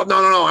straight. Oh,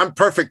 no, I'm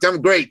perfect.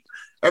 I'm great.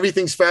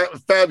 Everything's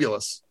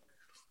fabulous.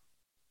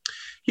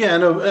 Yeah,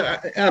 no,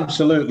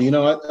 absolutely.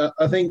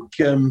 I think,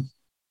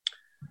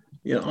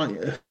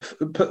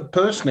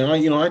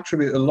 personally, I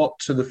attribute a lot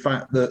to the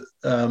fact that,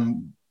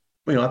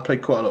 I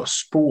played quite a lot of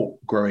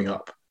sport growing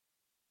up.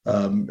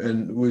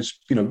 And was,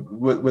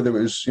 whether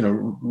it was,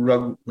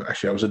 rugby.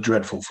 Actually, I was a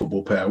dreadful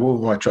football player.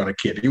 What am I trying to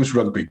kid? It was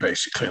rugby,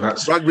 basically.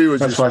 Rugby was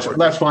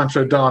that's why I'm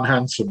so darn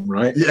handsome,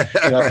 right? Yeah.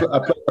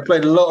 I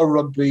played a lot of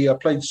rugby. I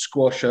played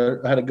squash. I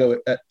had a go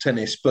at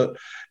tennis, but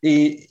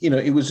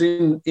it was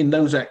in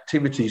those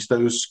activities,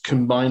 those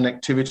combined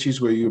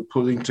activities where you're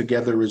pulling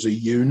together as a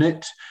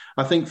unit.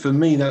 I think for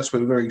me, that's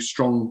where very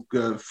strong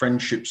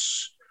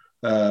friendships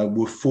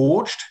were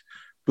forged,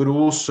 but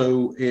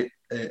also it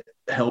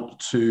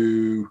helped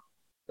to,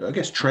 I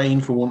guess,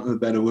 train, for want of a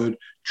better word,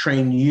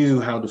 train you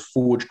how to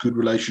forge good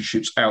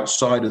relationships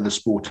outside of the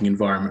sporting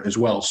environment as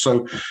well.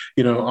 So,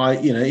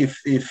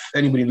 if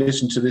anybody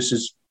listening to this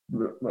is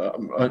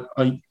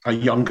a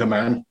younger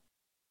man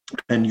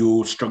and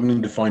you're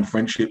struggling to find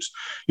friendships,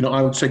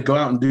 I would say go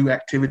out and do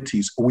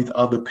activities with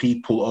other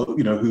people,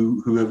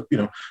 who have,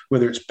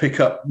 whether it's pick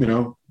up,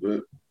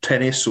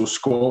 tennis or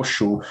squash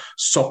or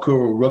soccer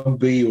or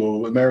rugby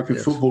or American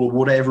football or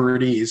whatever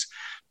it is.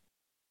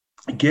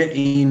 Get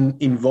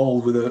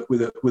involved with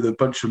a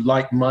bunch of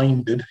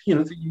like-minded.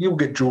 You'll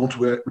get drawn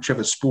to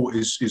whichever sport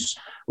is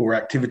or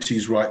activity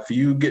is right for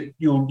you.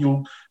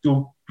 You'll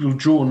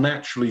draw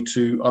naturally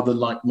to other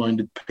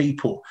like-minded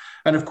people.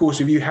 And of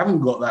course, if you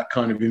haven't got that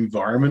kind of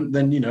environment,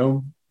 then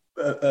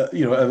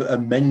a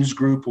men's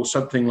group or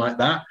something like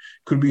that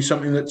could be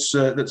something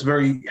that's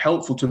very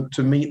helpful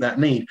to meet that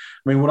need.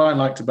 I mean, what I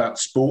liked about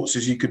sports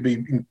is you could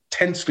be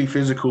intensely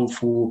physical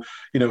for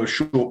a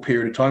short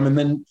period of time, and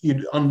then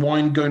you'd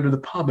unwind going to the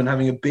pub and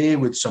having a beer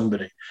with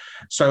somebody.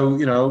 So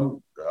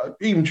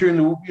even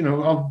during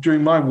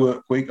during my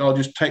work week, I'll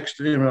just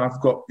text.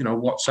 I've got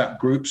WhatsApp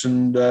groups,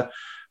 and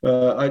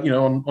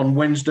on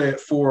Wednesday at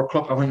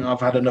 4:00, I think I've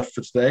had enough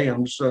for today.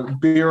 I'm so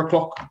beer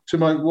o'clock to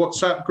my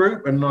WhatsApp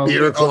group, and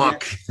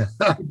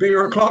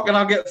beer o'clock, and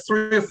I'll get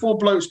 3 or 4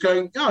 blokes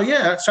going, oh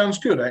yeah, that sounds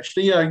good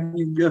actually. Yeah,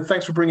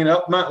 thanks for bringing it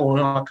up, Matt. Or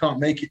I can't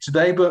make it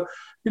today, but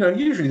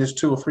usually there's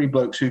 2 or 3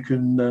 blokes who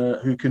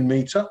can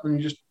meet up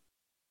and just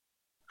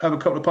have a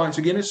couple of pints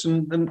of Guinness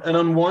and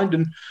unwind.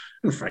 And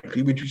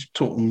frankly, we just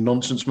talk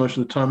nonsense most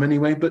of the time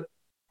anyway. But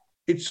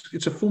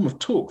it's a form of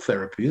talk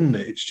therapy, isn't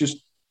it? It's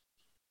just.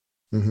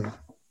 Mm-hmm.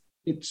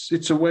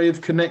 It's a way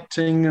of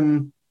connecting,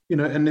 and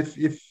and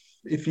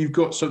if you've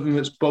got something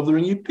that's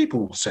bothering you,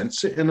 people will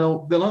sense it and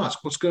they'll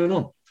ask what's going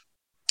on.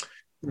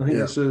 I think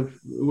that's a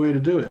way to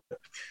do it.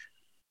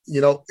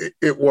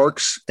 It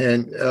works,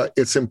 and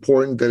it's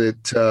important that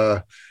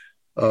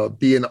it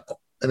be an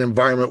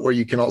environment where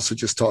you can also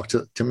just talk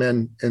to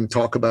men and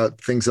talk about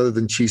things other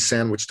than cheese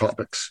sandwich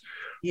topics.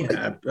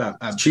 Yeah,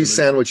 absolutely. Cheese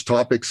sandwich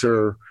topics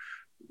they're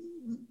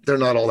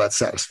not all that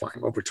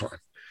satisfying over time.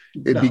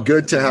 It'd be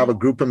good to have a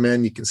group of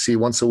men you can see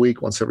once a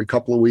week, once every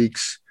couple of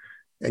weeks,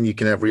 and you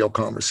can have real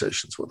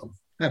conversations with them.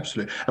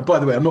 Absolutely. And by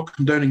the way, I'm not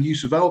condoning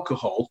use of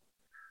alcohol,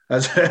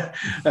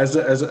 as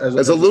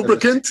a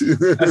lubricant,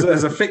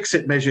 as a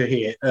fix-it measure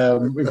here.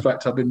 In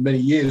fact, I've been many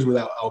years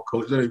without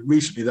alcohol. It's only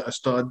recently that I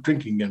started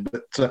drinking again,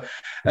 but for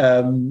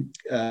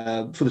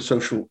the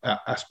social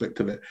aspect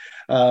of it.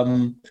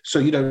 So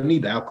you don't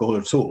need alcohol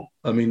at all.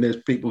 I mean,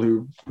 there's people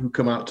who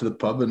come out to the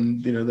pub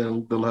and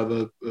they'll have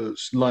a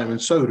lime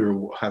and soda or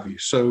what have you.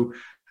 So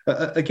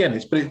again,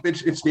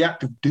 it's the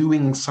act of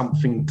doing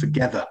something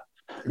together,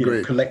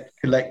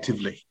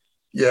 collectively.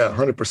 Yeah,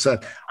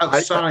 100%.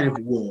 Outside of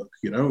work,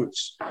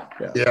 it's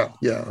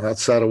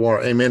outside of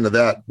war. Amen to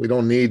that. We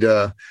don't need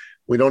the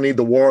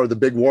war, the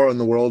big war in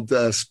the world,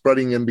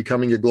 spreading and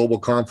becoming a global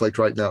conflict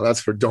right now.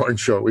 That's for darn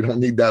sure. We don't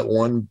need that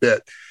one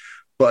bit.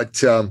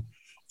 But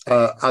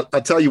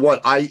I'll tell you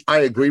what, I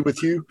agree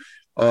with you.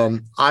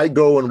 I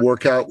go and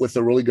work out with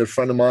a really good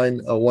friend of mine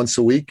once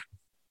a week.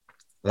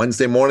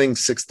 Wednesday morning,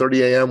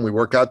 6:30 a.m. We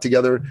work out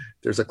together.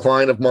 There's a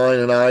client of mine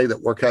and I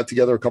that work out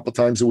together a couple of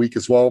times a week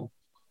as well.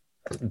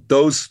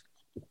 Those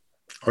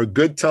are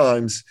good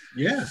times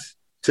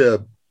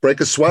to break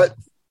a sweat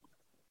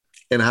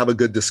and have a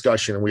good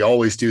discussion. And we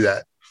always do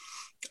that.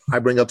 I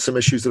bring up some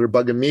issues that are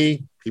bugging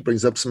me. He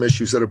brings up some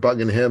issues that are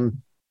bugging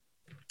him.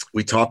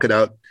 We talk it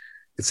out.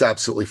 It's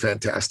absolutely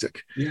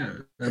fantastic. Yeah,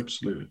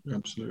 absolutely.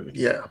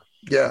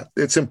 Yeah.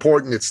 It's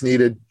important. It's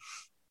needed.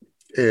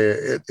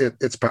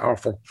 It's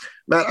powerful.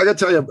 Matt, I got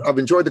to tell you, I've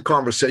enjoyed the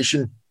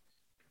conversation.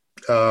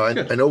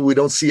 I know we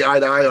don't see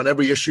eye to eye on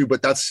every issue,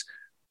 but that's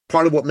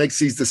part of what makes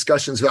these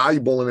discussions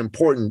valuable and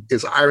important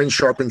is iron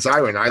sharpens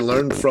iron. I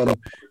learned from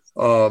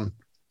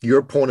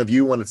your point of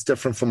view when it's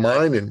different from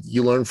mine, and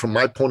you learn from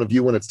my point of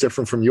view when it's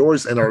different from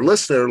yours. And our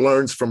listener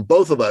learns from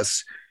both of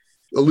us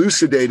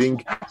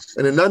elucidating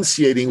and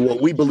enunciating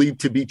what we believe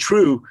to be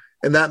true.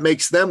 And that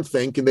makes them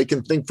think, and they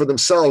can think for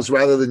themselves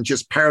rather than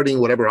just parroting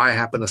whatever I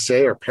happen to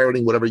say or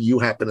parroting whatever you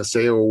happen to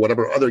say or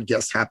whatever other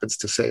guest happens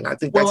to say. And I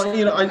think that's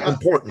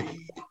important.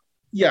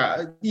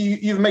 Yeah,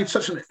 you've made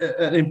such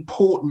an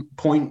important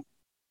point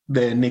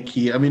there,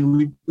 Nicky. I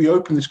mean, we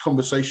open these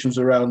conversations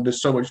around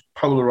there's so much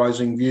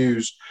polarizing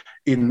views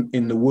in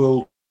the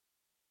world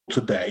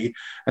today,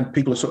 and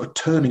people are sort of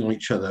turning on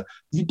each other.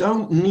 You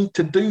don't need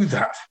to do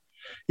that.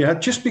 Yeah,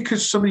 just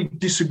because somebody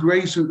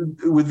disagrees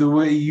with the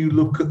way you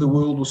look at the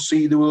world or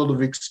see the world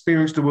or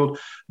experience the world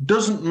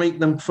doesn't make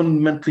them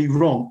fundamentally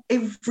wrong.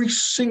 Every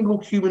single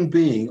human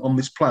being on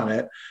this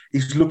planet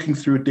is looking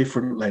through a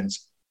different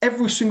lens.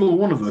 Every single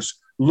one of us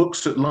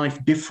looks at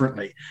life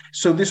differently.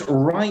 So this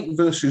right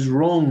versus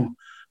wrong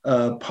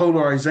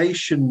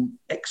polarization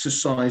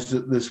exercise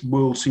that this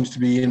world seems to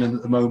be in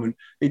at the moment,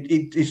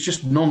 it's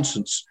just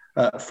nonsense,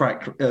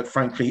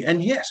 frankly.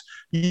 And yes,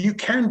 you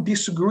can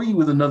disagree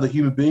with another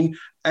human being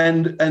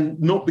and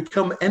not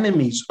become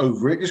enemies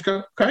over it. Just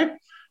go, okay,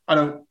 I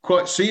don't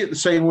quite see it the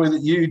same way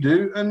that you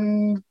do,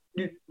 and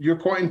you're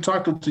quite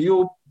entitled to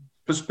your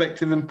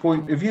perspective and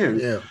point of view.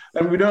 Yeah.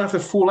 And we don't have to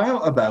fall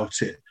out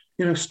about it.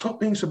 Stop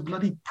being so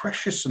bloody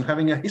precious and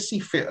having a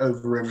hissy fit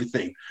over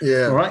everything.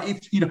 Yeah. All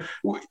right.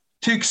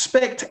 To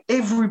expect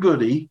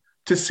everybody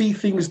to see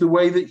things the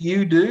way that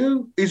you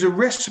do is a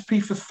recipe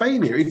for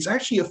failure. It's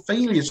actually a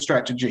failure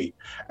strategy.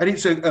 And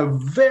it's a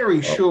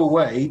very sure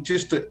way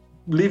just to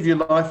live your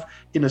life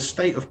in a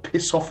state of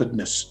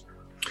piss-offedness.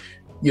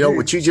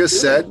 What you just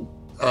said,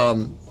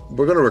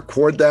 we're going to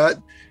record that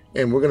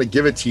and we're going to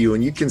give it to you,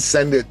 and you can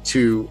send it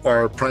to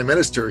our Prime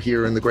Minister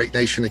here in the great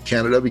nation of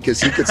Canada,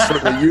 because he could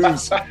certainly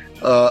use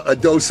a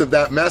dose of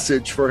that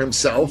message for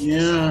himself.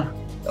 Yeah.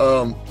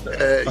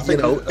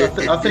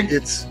 I think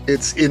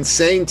it's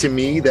insane to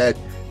me that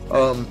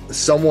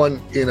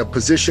someone in a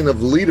position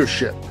of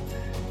leadership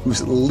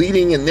who's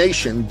leading a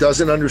nation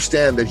doesn't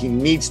understand that he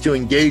needs to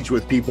engage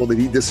with people that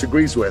he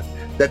disagrees with,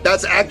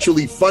 that's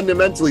actually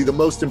fundamentally the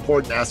most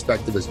important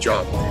aspect of his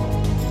job.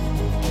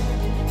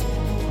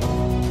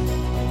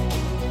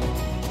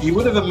 You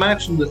would have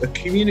imagined that a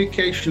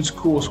communications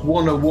course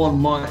 101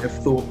 might have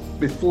thought,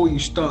 before you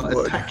start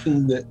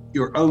attacking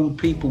your own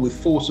people with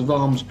force of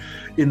arms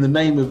in the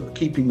name of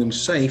keeping them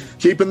safe.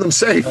 Keeping them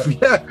safe,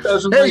 yeah.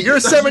 Hey, you're a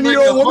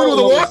 7-year-old woman with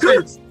a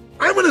walker.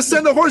 I'm going to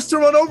send a horse to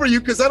run over you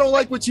because I don't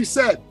like what you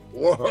said.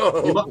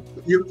 Whoa.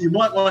 You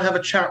might want to have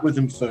a chat with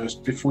them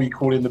first before you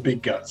call in the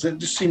big guns. It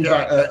just seemed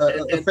like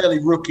a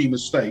fairly rookie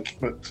mistake.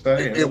 But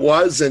It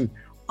was, and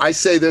I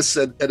say this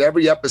at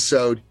every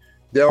episode,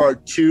 there are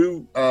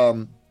two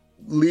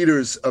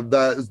leaders of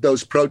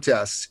those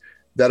protests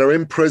that are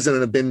in prison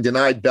and have been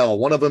denied bail.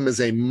 One of them is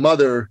a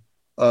mother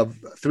of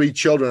 3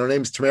 children. Her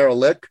name's Tamara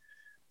Lick,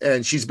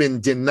 and she's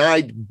been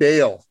denied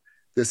bail.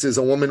 This is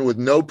a woman with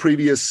no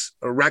previous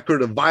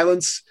record of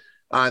violence,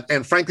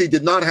 and frankly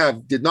did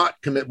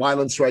not commit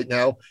violence right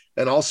now.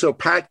 And also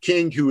Pat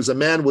King, who is a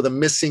man with a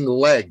missing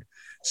leg.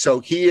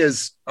 So he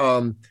has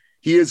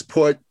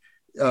put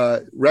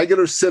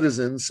regular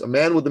citizens, a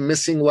man with a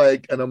missing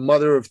leg and a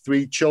mother of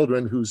 3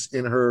 children who's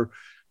in her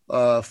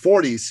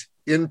 40s,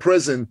 in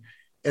prison,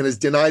 and has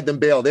denied them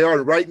bail. They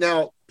are right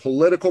now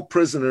political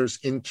prisoners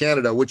in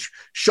Canada, which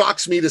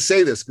shocks me to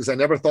say this because I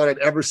never thought I'd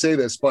ever say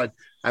this, but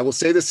I will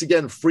say this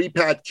again: free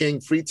Pat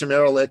King, free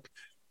Tamara Lick.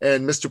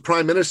 And Mr.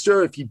 Prime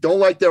Minister, if you don't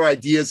like their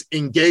ideas,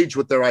 engage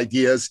with their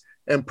ideas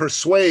and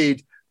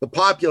persuade the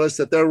populace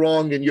that they're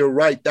wrong and you're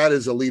right. That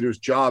is a leader's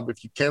job.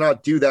 If you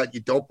cannot do that, you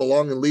don't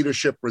belong in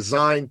leadership.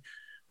 Resign.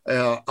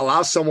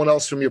 Allow someone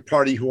else from your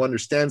party who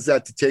understands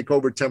that to take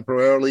over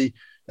temporarily.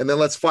 And then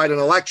let's fight an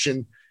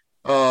election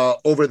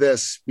over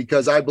this,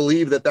 because I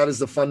believe that that is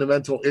the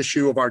fundamental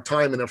issue of our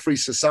time in a free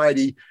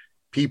society.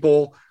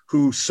 People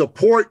who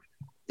support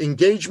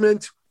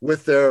engagement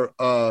with their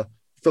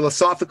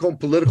philosophical and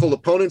political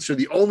opponents are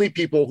the only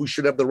people who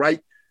should have the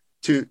right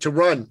to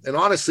run. And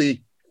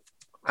honestly,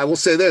 I will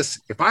say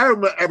this, if I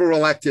am ever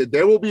elected,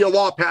 there will be a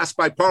law passed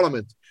by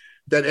Parliament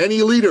that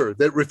any leader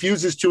that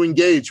refuses to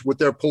engage with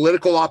their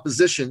political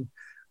opposition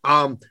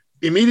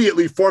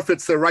immediately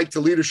forfeits their right to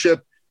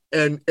leadership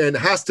and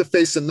has to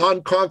face a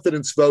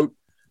non-confidence vote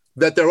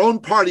that their own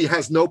party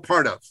has no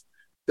part of.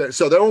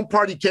 So their own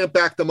party can't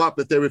back them up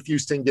if they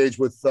refuse to engage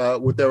with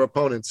their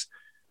opponents.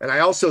 And I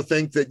also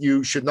think that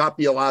you should not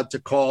be allowed to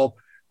call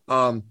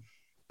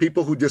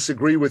people who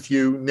disagree with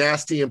you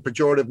nasty and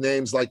pejorative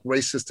names like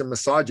racist and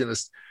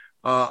misogynist.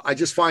 I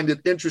just find it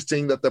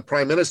interesting that the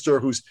Prime Minister,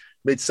 who's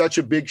made such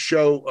a big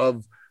show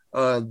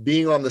of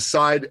being on the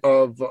side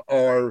of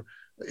our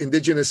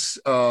Indigenous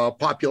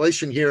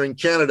population here in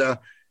Canada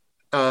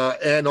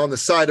and on the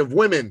side of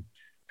women,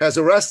 has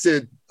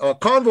arrested a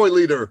convoy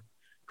leader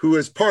who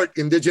is part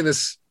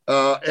Indigenous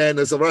and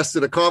has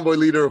arrested a convoy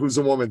leader who's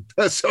a woman.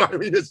 So, I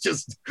mean, it's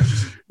just,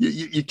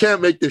 you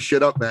can't make this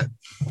shit up, man.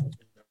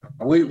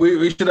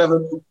 We should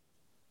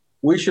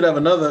have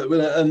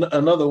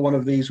another one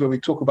of these where we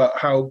talk about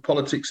how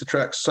politics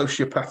attracts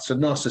sociopaths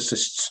and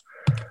narcissists.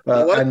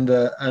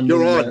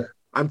 You're on.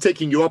 I'm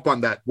taking you up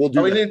on that. We'll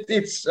do.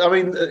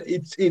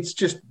 It's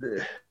just.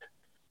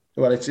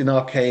 Well, it's an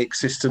archaic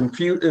system.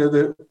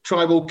 The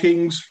tribal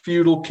kings,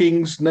 feudal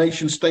kings,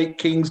 nation-state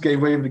kings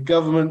gave way to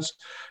governments.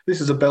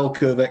 This is a bell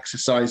curve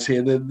exercise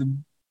here.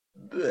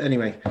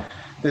 Anyway,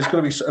 there's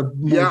got to be a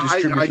more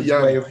distributed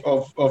way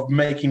of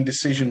making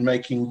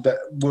decision-making that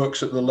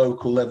works at the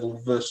local level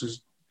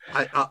versus...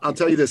 I'll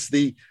tell you this.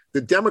 The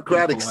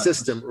democratic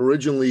system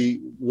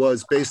originally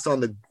was based on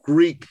the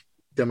Greek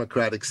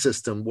democratic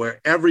system where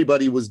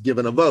everybody was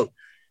given a vote.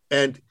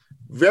 And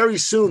very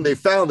soon they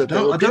found that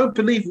I don't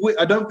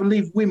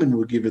believe women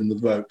were given the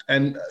vote,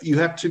 and you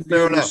have to be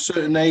a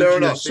certain age. Fair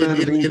enough.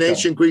 In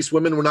ancient Greece,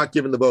 women were not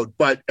given the vote,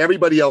 but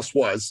everybody else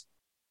was.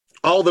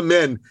 All the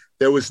men,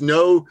 there was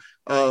no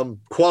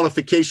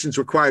qualifications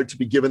required to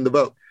be given the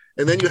vote.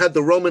 And then you had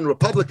the Roman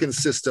Republican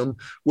system,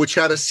 which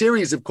had a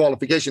series of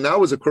qualifications. That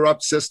was a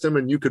corrupt system,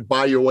 and you could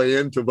buy your way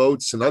into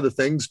votes and other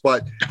things.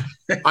 But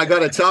I got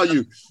to tell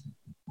you,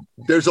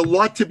 there's a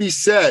lot to be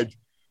said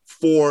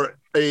for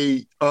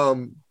a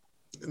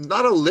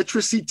not a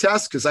literacy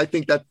test, because I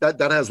think that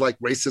has like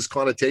racist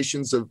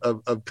connotations of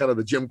kind of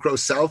the Jim Crow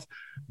South,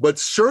 but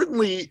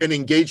certainly an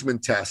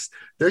engagement test.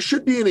 There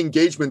should be an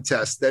engagement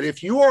test that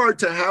if you are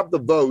to have the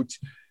vote,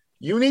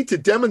 you need to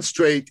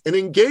demonstrate an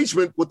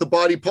engagement with the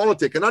body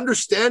politic, an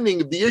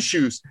understanding of the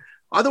issues.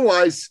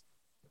 Otherwise,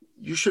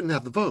 you shouldn't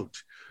have the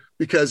vote,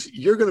 because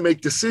you're going to make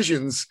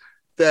decisions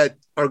that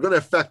are going to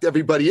affect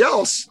everybody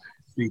else.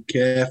 Be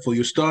careful.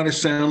 You're starting to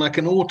sound like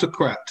an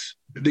autocrat,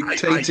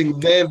 dictating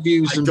their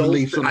views and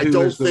beliefs on who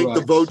has the right. I don't think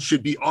the vote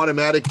should be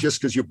automatic just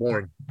because you're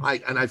born.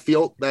 I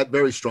feel that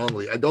very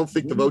strongly. I don't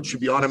think the vote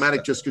should be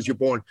automatic just because you're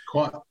born.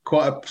 Quite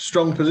a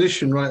strong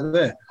position right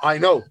there. I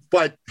know,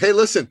 but hey,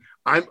 listen,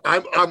 I'm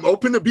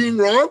open to being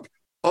wrong.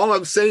 All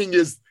I'm saying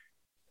is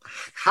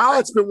how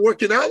it's been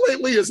working out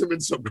lately hasn't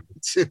been so good.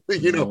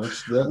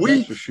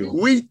 That's for sure.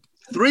 We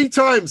 3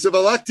 times have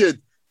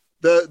elected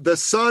the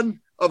son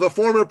of a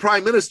former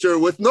prime minister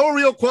with no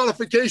real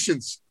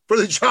qualifications for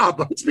the job.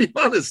 Let's be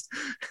honest.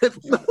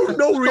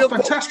 No real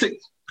fantastic.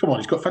 Come on,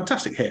 he's got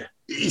fantastic hair.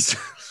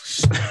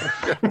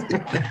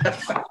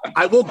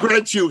 I will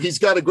grant you, he's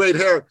got a great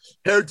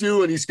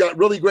hairdo, and he's got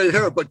really great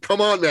hair. But come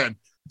on, man,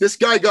 this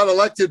guy got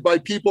elected by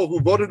people who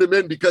voted him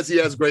in because he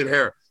has great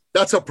hair.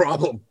 That's a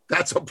problem.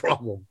 That's a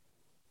problem.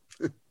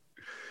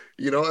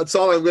 That's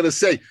all I'm going to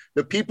say.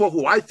 The people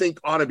who I think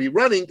ought to be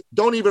running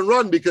don't even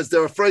run because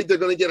they're afraid they're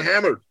going to get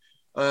hammered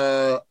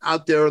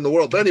out there in the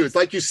world. But anyways,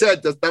 like you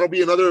said, that'll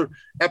be another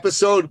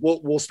episode.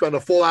 We'll spend a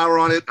full hour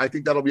on it. I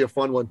think that'll be a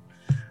fun one.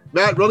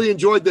 Matt, really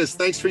enjoyed this.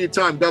 Thanks for your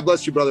time. God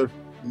bless you, brother.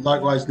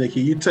 Likewise,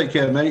 Nicky. You take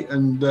care, mate,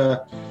 and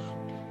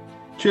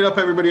cheer up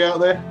everybody out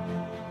there.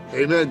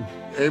 Amen.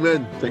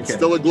 It's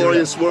still a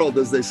glorious world,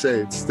 as they say.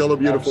 It's still a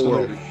beautiful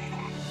world.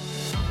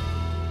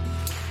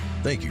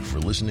 Thank you for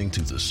listening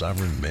to the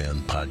Sovereign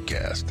Man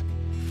podcast.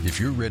 If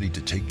you're ready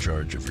to take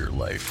charge of your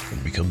life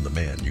and become the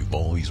man you've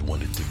always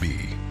wanted to be,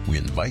 we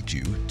invite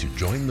you to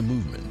join the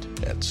movement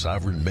at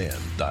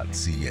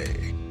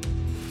sovereignman.ca.